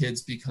that their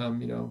kids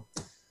become,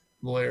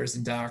 lawyers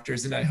and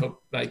doctors, and I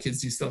hope my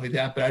kids do stuff like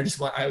that. But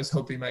I was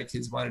hoping my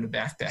kids wanted a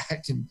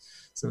backpack, and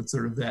so it's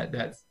sort of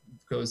that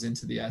goes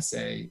into the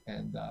essay,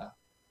 and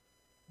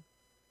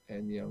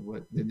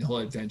what the whole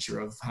adventure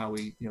of how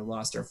we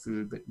lost our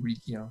food, but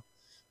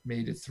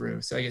made it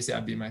through. So I guess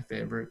that'd be my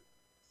favorite.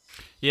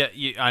 Yeah,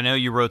 I know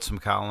you wrote some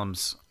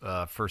columns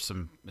for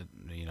some,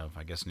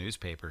 I guess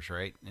newspapers,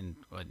 right? And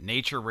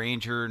Nature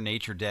Ranger,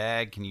 Nature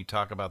Dad. Can you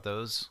talk about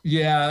those?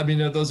 Yeah, I mean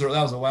that was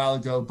a while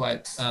ago,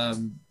 but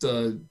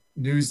the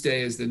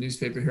Newsday is the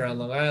newspaper here on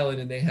Long Island,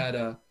 and they had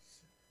a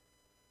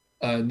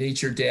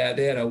Nature Dad.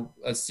 They had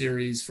a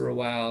series for a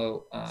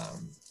while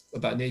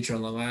about nature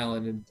on Long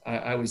Island, and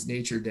I was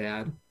Nature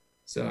Dad,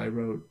 so I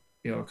wrote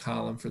a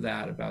column for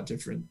that about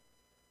different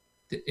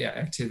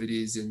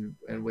activities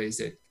and ways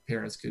that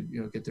parents could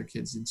get their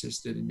kids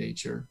interested in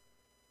nature.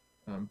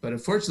 But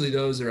unfortunately,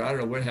 those are, I don't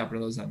know what happened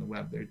to those on the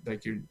web.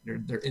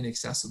 They're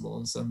inaccessible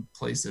in some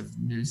place of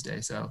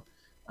Newsday. So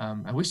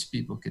I wish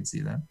people could see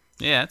them.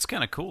 Yeah, it's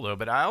kind of cool though.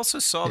 But I also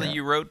saw that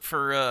you wrote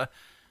for, I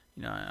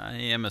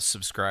am a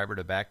subscriber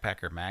to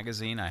Backpacker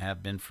Magazine. I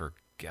have been for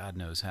God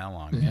knows how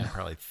long,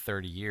 probably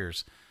 30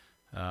 years.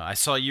 I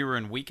saw you were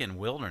in Weekend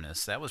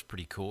Wilderness. That was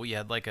pretty cool. You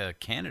had like a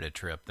Canada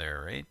trip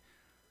there, right?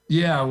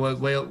 Yeah, well,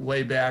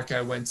 way back,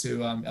 I went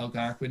to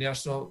Algonquin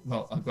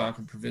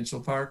Provincial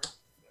Park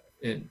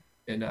in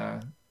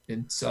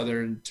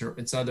southern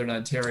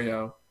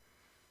Ontario,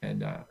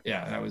 and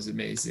that was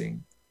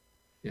amazing.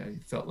 Yeah,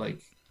 it felt like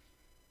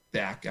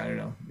back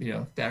in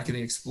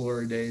the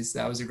explorer days.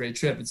 That was a great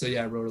trip, and so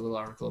I wrote a little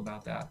article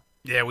about that.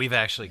 Yeah, we've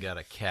actually got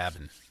a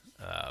cabin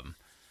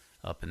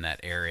up in that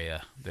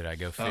area that I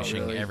go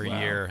fishing every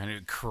year, and it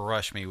would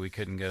crush me we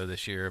couldn't go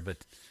this year,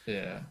 but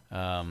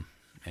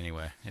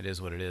anyway, it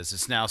is what it is.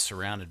 It's now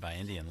surrounded by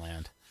Indian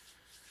land.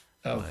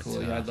 Oh,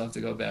 cool. Yeah, I'd love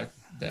to go back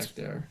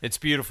there. It's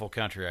beautiful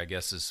country, I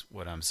guess is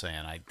what I'm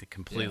saying. I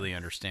completely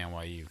understand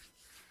why you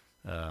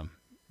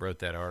wrote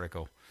that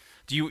article.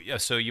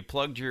 So you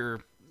plugged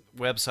your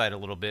website a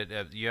little bit.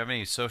 Do you have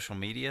any social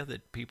media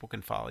that people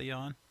can follow you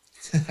on?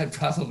 I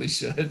probably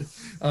should.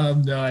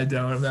 No, I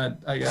don't.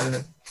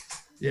 I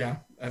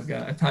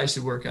probably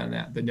should work on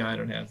that, but no, I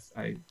don't have.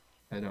 I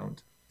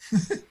don't.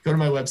 Go to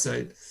my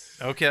website.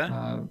 Okay.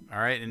 All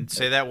right. And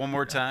say that one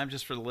more time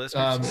just for the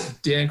listeners.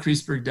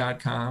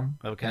 DanKriesberg.com.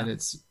 Okay. And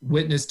it's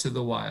Witness to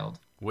the Wild.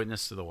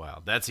 Witness to the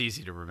Wild. That's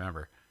easy to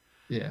remember.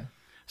 Yeah.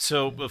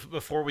 So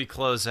before we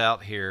close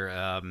out here,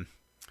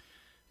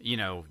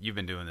 you've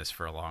been doing this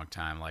for a long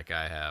time like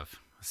I have.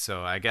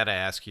 So I got to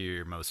ask you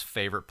your most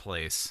favorite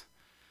place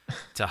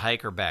to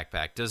hike or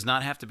backpack. Does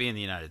not have to be in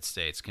the United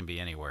States. Can be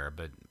anywhere.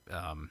 But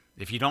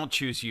if you don't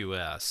choose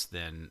U.S.,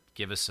 then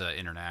give us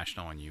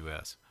international and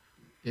U.S.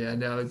 Yeah,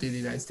 no, it'd be the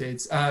United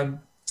States.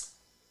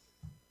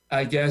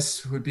 I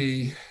guess would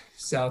be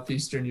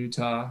southeastern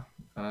Utah,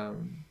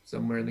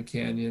 somewhere in the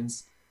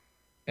canyons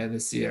and the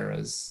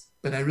Sierras.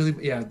 But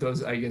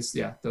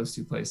those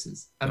two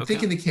places. I'm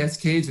thinking the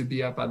Cascades would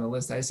be up on the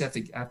list. I just have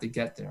to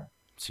get there.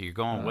 So you're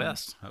going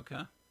west,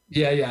 okay?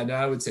 Yeah. No,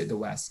 I would say the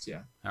west.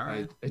 Yeah. All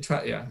right. I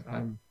try. Yeah.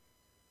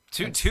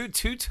 Two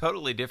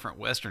totally different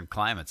Western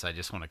climates. I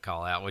just want to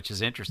call out, which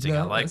is interesting.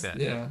 I like that.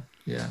 Yeah.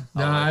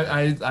 No,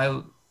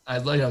 I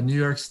like how New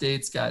York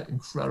State's got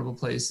incredible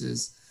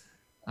places.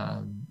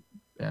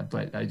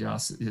 But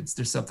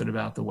there's something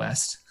about the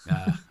West.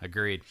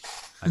 Agreed.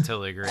 I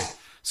totally agree.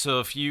 So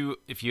if you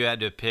had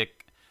to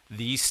pick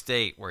the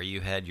state where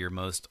you had your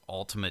most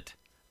ultimate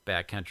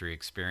backcountry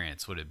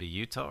experience, would it be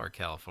Utah or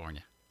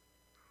California?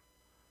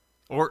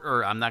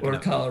 Or I'm not going to.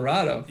 Or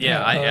Colorado.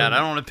 Yeah, I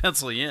don't want to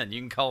pencil you in. You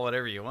can call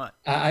whatever you want.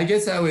 I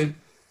guess I would.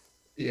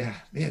 Yeah,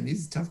 man,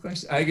 these are tough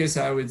questions. I guess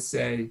I would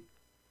say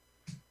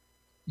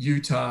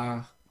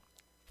Utah.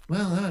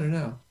 Well, I don't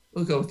know.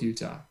 We'll go with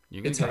Utah.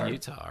 You're going to go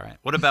Utah, all right.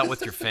 What about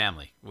with your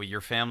family? Well,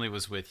 your family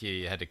was with you.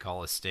 You had to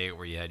call a state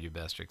where you had your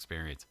best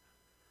experience.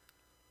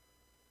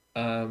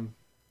 Yeah,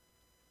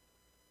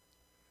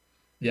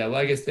 well,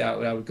 I guess that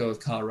I would go with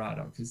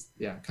Colorado because,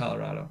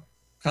 Colorado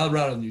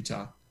and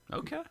Utah.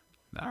 Okay,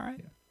 all right.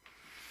 Yeah.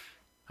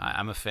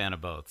 I'm a fan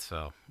of both,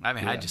 so I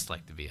mean, I just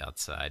like to be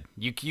outside.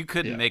 You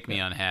couldn't make me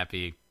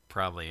unhappy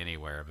probably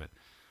anywhere, but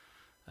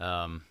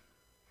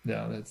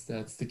no,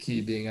 that's the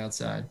key, being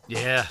outside.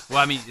 Yeah, well,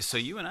 I mean, so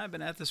you and I have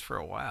been at this for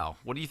a while.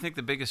 What do you think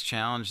the biggest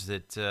challenge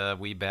that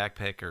we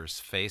backpackers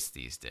face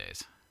these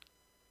days?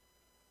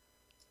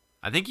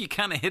 I think you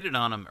kind of hit it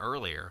on them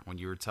earlier when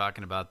you were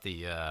talking about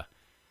the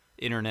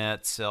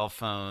internet, cell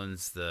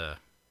phones, the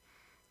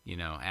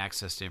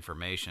access to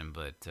information,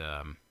 but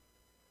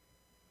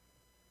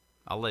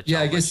I'll let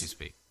you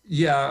speak.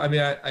 Yeah, I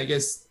mean, I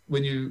guess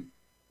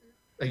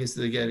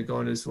again,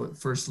 going to what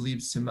first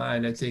leaps to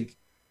mind,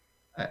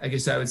 I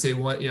guess I would say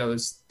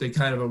there's the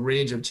kind of a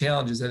range of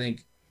challenges. I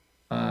think,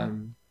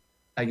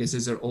 I guess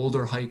as an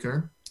older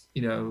hiker,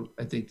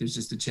 I think there's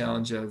just a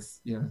challenge of,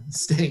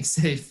 staying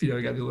safe. You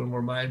got to be a little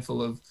more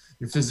mindful of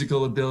your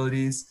physical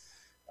abilities.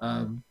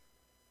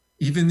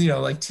 Even,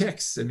 like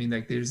ticks. I mean,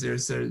 like there's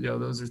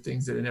those are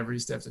things that I never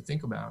used to have to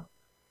think about.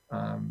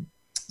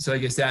 So I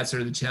guess that's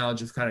sort of the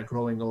challenge of kind of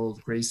growing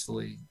old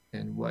gracefully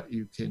and what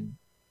you can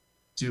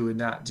do and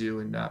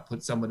not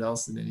put someone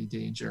else in any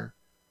danger.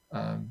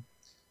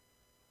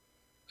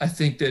 I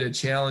think that a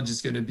challenge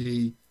is going to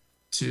be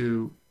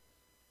to,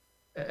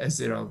 as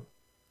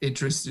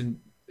interest in,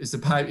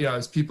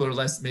 as people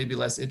are maybe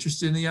less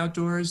interested in the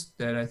outdoors,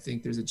 that I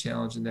think there's a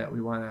challenge in that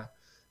we want to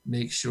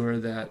make sure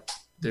that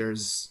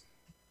there's,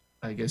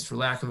 I guess, for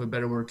lack of a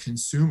better word,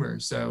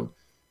 consumers. So,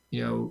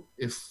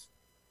 if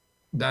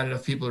not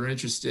enough people are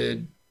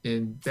interested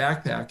in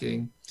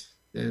backpacking,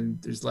 then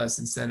there's less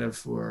incentive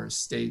for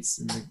states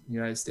in the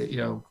United States,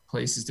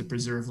 places to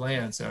preserve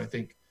land. So I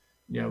think,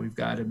 we've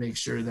got to make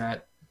sure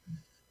that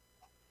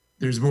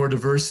there's more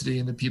diversity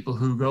in the people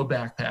who go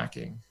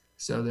backpacking,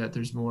 so that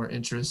there's more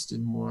interest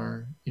and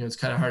more, it's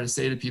kind of hard to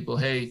say to people,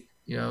 hey,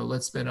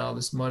 let's spend all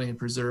this money and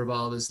preserve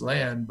all this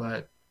land,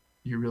 but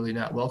you're really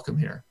not welcome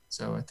here.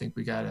 So I think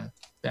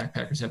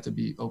backpackers have to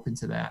be open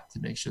to that, to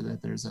make sure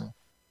that there's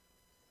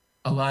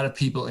a lot of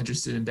people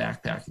interested in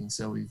backpacking.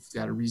 So we've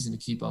got a reason to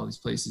keep all these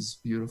places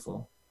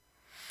beautiful.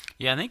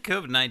 Yeah, I think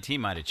COVID-19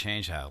 might have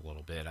changed that a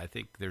little bit. I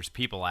think there's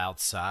people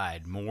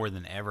outside more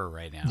than ever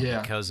right now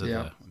because of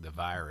the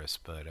virus.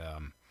 But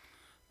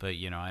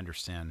I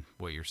understand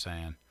what you're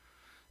saying.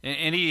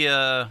 Any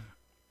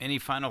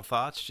final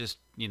thoughts? Just,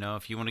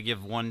 if you want to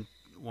give one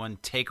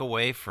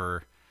takeaway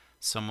for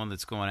someone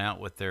that's going out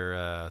with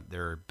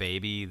their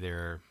baby,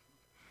 their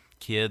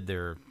kid,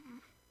 their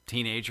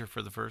teenager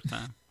for the first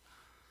time.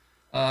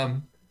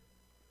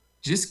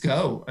 Just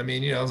go. I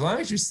mean, as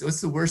long as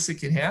what's the worst that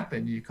can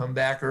happen? You come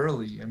back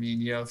early. I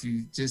mean, if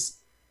you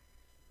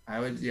I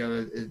would,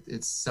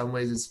 it's some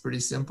ways it's pretty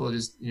simple.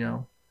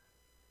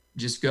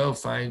 Just go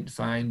find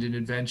an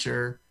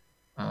adventure,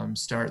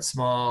 start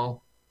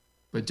small,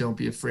 but don't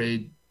be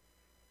afraid.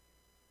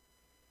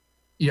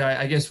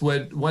 I guess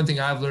one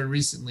thing I've learned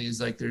recently is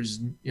like, there's,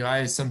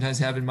 I sometimes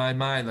have in my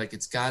mind, like,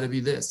 it's gotta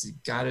be this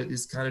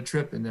kind of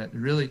trip, and that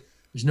really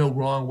there's no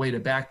wrong way to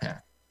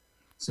backpack.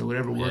 So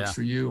whatever works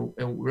for you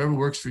and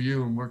works for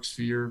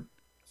your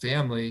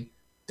family,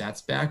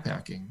 that's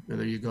backpacking.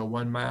 Whether you go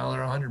 1 mile or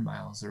 100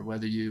 miles, or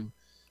whether you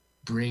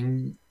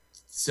bring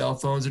cell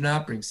phones or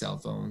not bring cell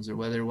phones, or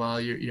whether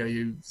while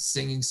you're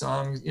singing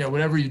songs,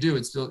 whatever you do,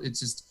 it's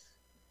just,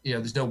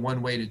 there's no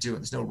one way to do it.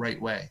 There's no right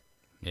way.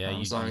 Yeah.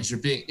 As long as you're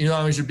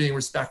being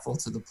respectful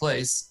to the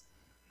place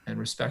and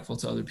respectful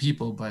to other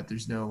people, but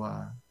there's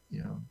no,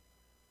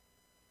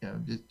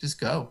 just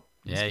go.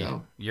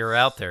 You're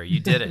out there. You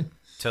did it.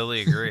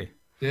 Totally agree.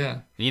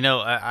 Yeah.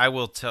 I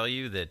will tell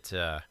you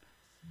that,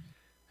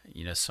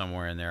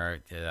 somewhere in there,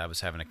 I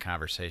was having a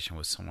conversation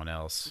with someone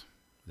else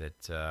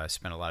that I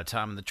spent a lot of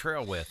time on the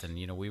trail with. And,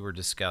 we were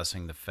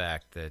discussing the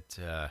fact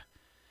that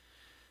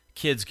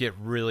kids get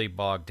really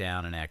bogged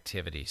down in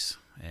activities.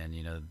 And,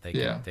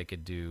 they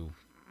could do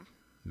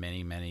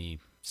many, many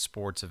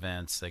sports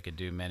events. They could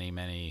do many,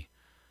 many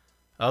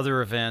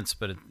other events.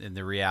 But in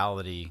the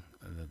reality,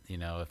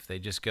 if they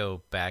just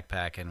go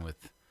backpacking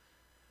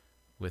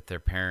with their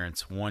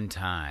parents one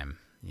time,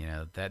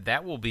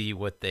 that will be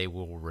what they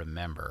will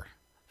remember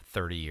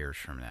 30 years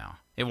from now.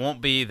 It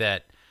won't be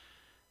that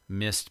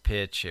missed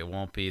pitch. It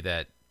won't be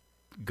that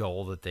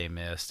goal that they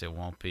missed. It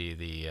won't be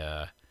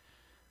the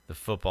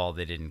football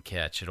they didn't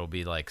catch. It'll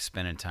be like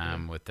spending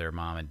time with their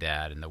mom and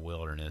dad in the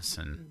wilderness.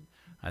 And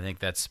I think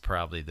that's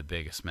probably the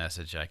biggest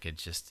message I could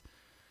just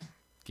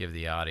give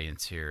the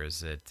audience here,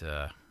 is that,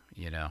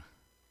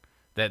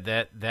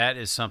 that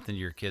is something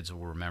your kids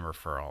will remember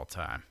for all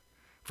time.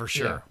 For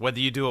sure. Yeah. Whether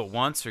you do it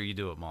once or you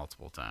do it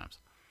multiple times.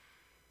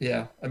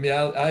 Yeah. I mean,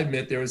 I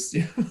admit there was,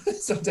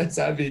 sometimes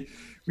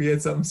we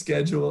had something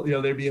scheduled,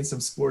 there'd be in some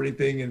sporting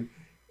thing,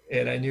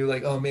 And I knew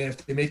like, oh man,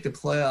 if they make the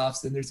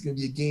playoffs, then there's going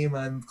to be a game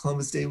on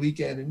Columbus Day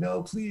weekend. And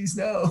no, please,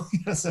 no.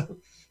 So,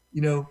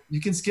 you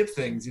can skip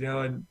things,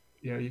 and,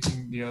 you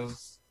can,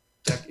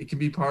 it can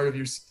be part of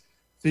your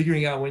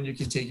figuring out when you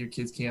can take your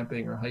kids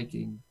camping or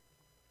hiking.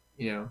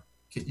 You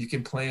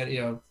can plan,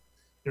 you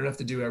don't have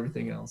to do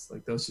everything else.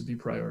 Like those should be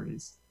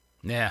priorities.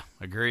 Yeah,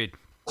 agreed.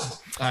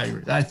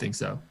 I think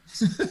so.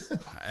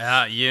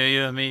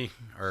 You and me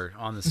are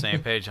on the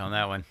same page on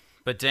that one.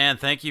 But Dan,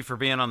 thank you for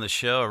being on the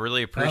show. I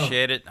really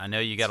appreciate it. I know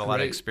you got a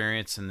lot of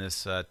experience in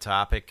this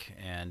topic,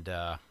 and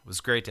it was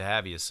great to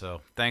have you.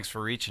 So thanks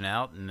for reaching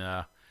out. And,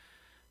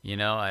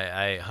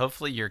 I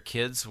hopefully your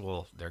kids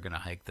they're going to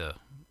hike the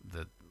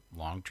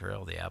long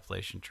trail, the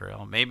Appalachian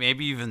Trail.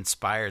 Maybe you've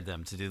inspired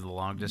them to do the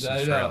long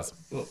distance trails.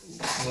 We'll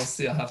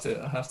see. I'll have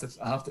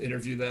to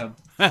interview them.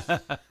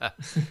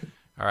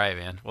 All right,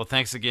 man. Well,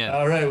 thanks again.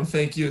 All right. Well,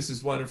 thank you. This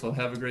is wonderful.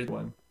 Have a great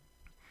one.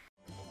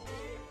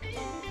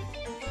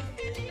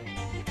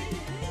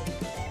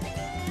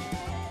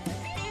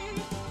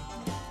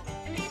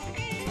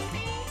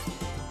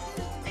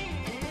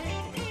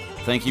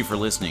 Thank you for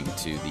listening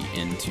to the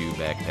Into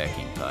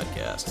Backpacking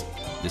podcast.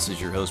 This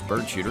is your host,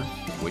 Bird Shooter,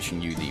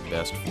 wishing you the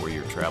best for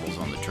your travels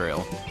on the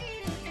trail.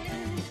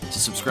 To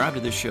subscribe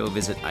to this show,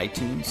 visit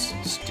iTunes,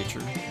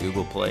 Stitcher,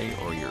 Google Play,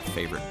 or your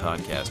favorite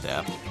podcast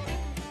app,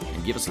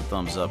 and give us a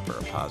thumbs up or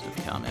a positive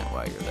comment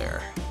while you're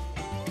there.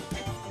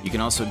 You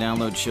can also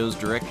download shows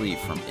directly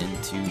from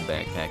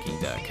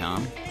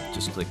intobackpacking.com.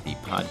 Just click the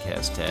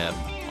podcast tab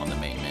on the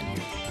main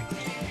menu.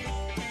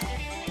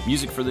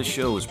 Music for this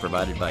show was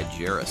provided by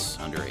Jairus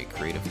under a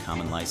Creative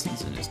Commons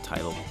license and is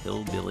titled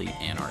Hillbilly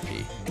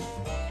Anarchy.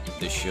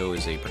 This show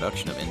is a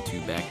production of Into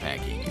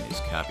Backpacking and is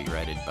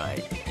copyrighted by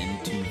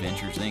Into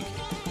Ventures, Inc.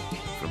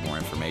 For more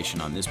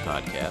information on this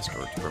podcast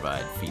or to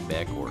provide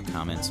feedback or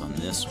comments on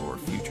this or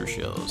future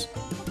shows,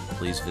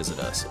 please visit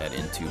us at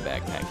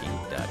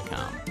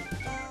intobackpacking.com.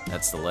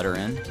 That's the letter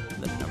N,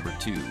 the number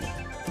 2,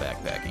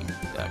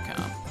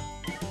 backpacking.com.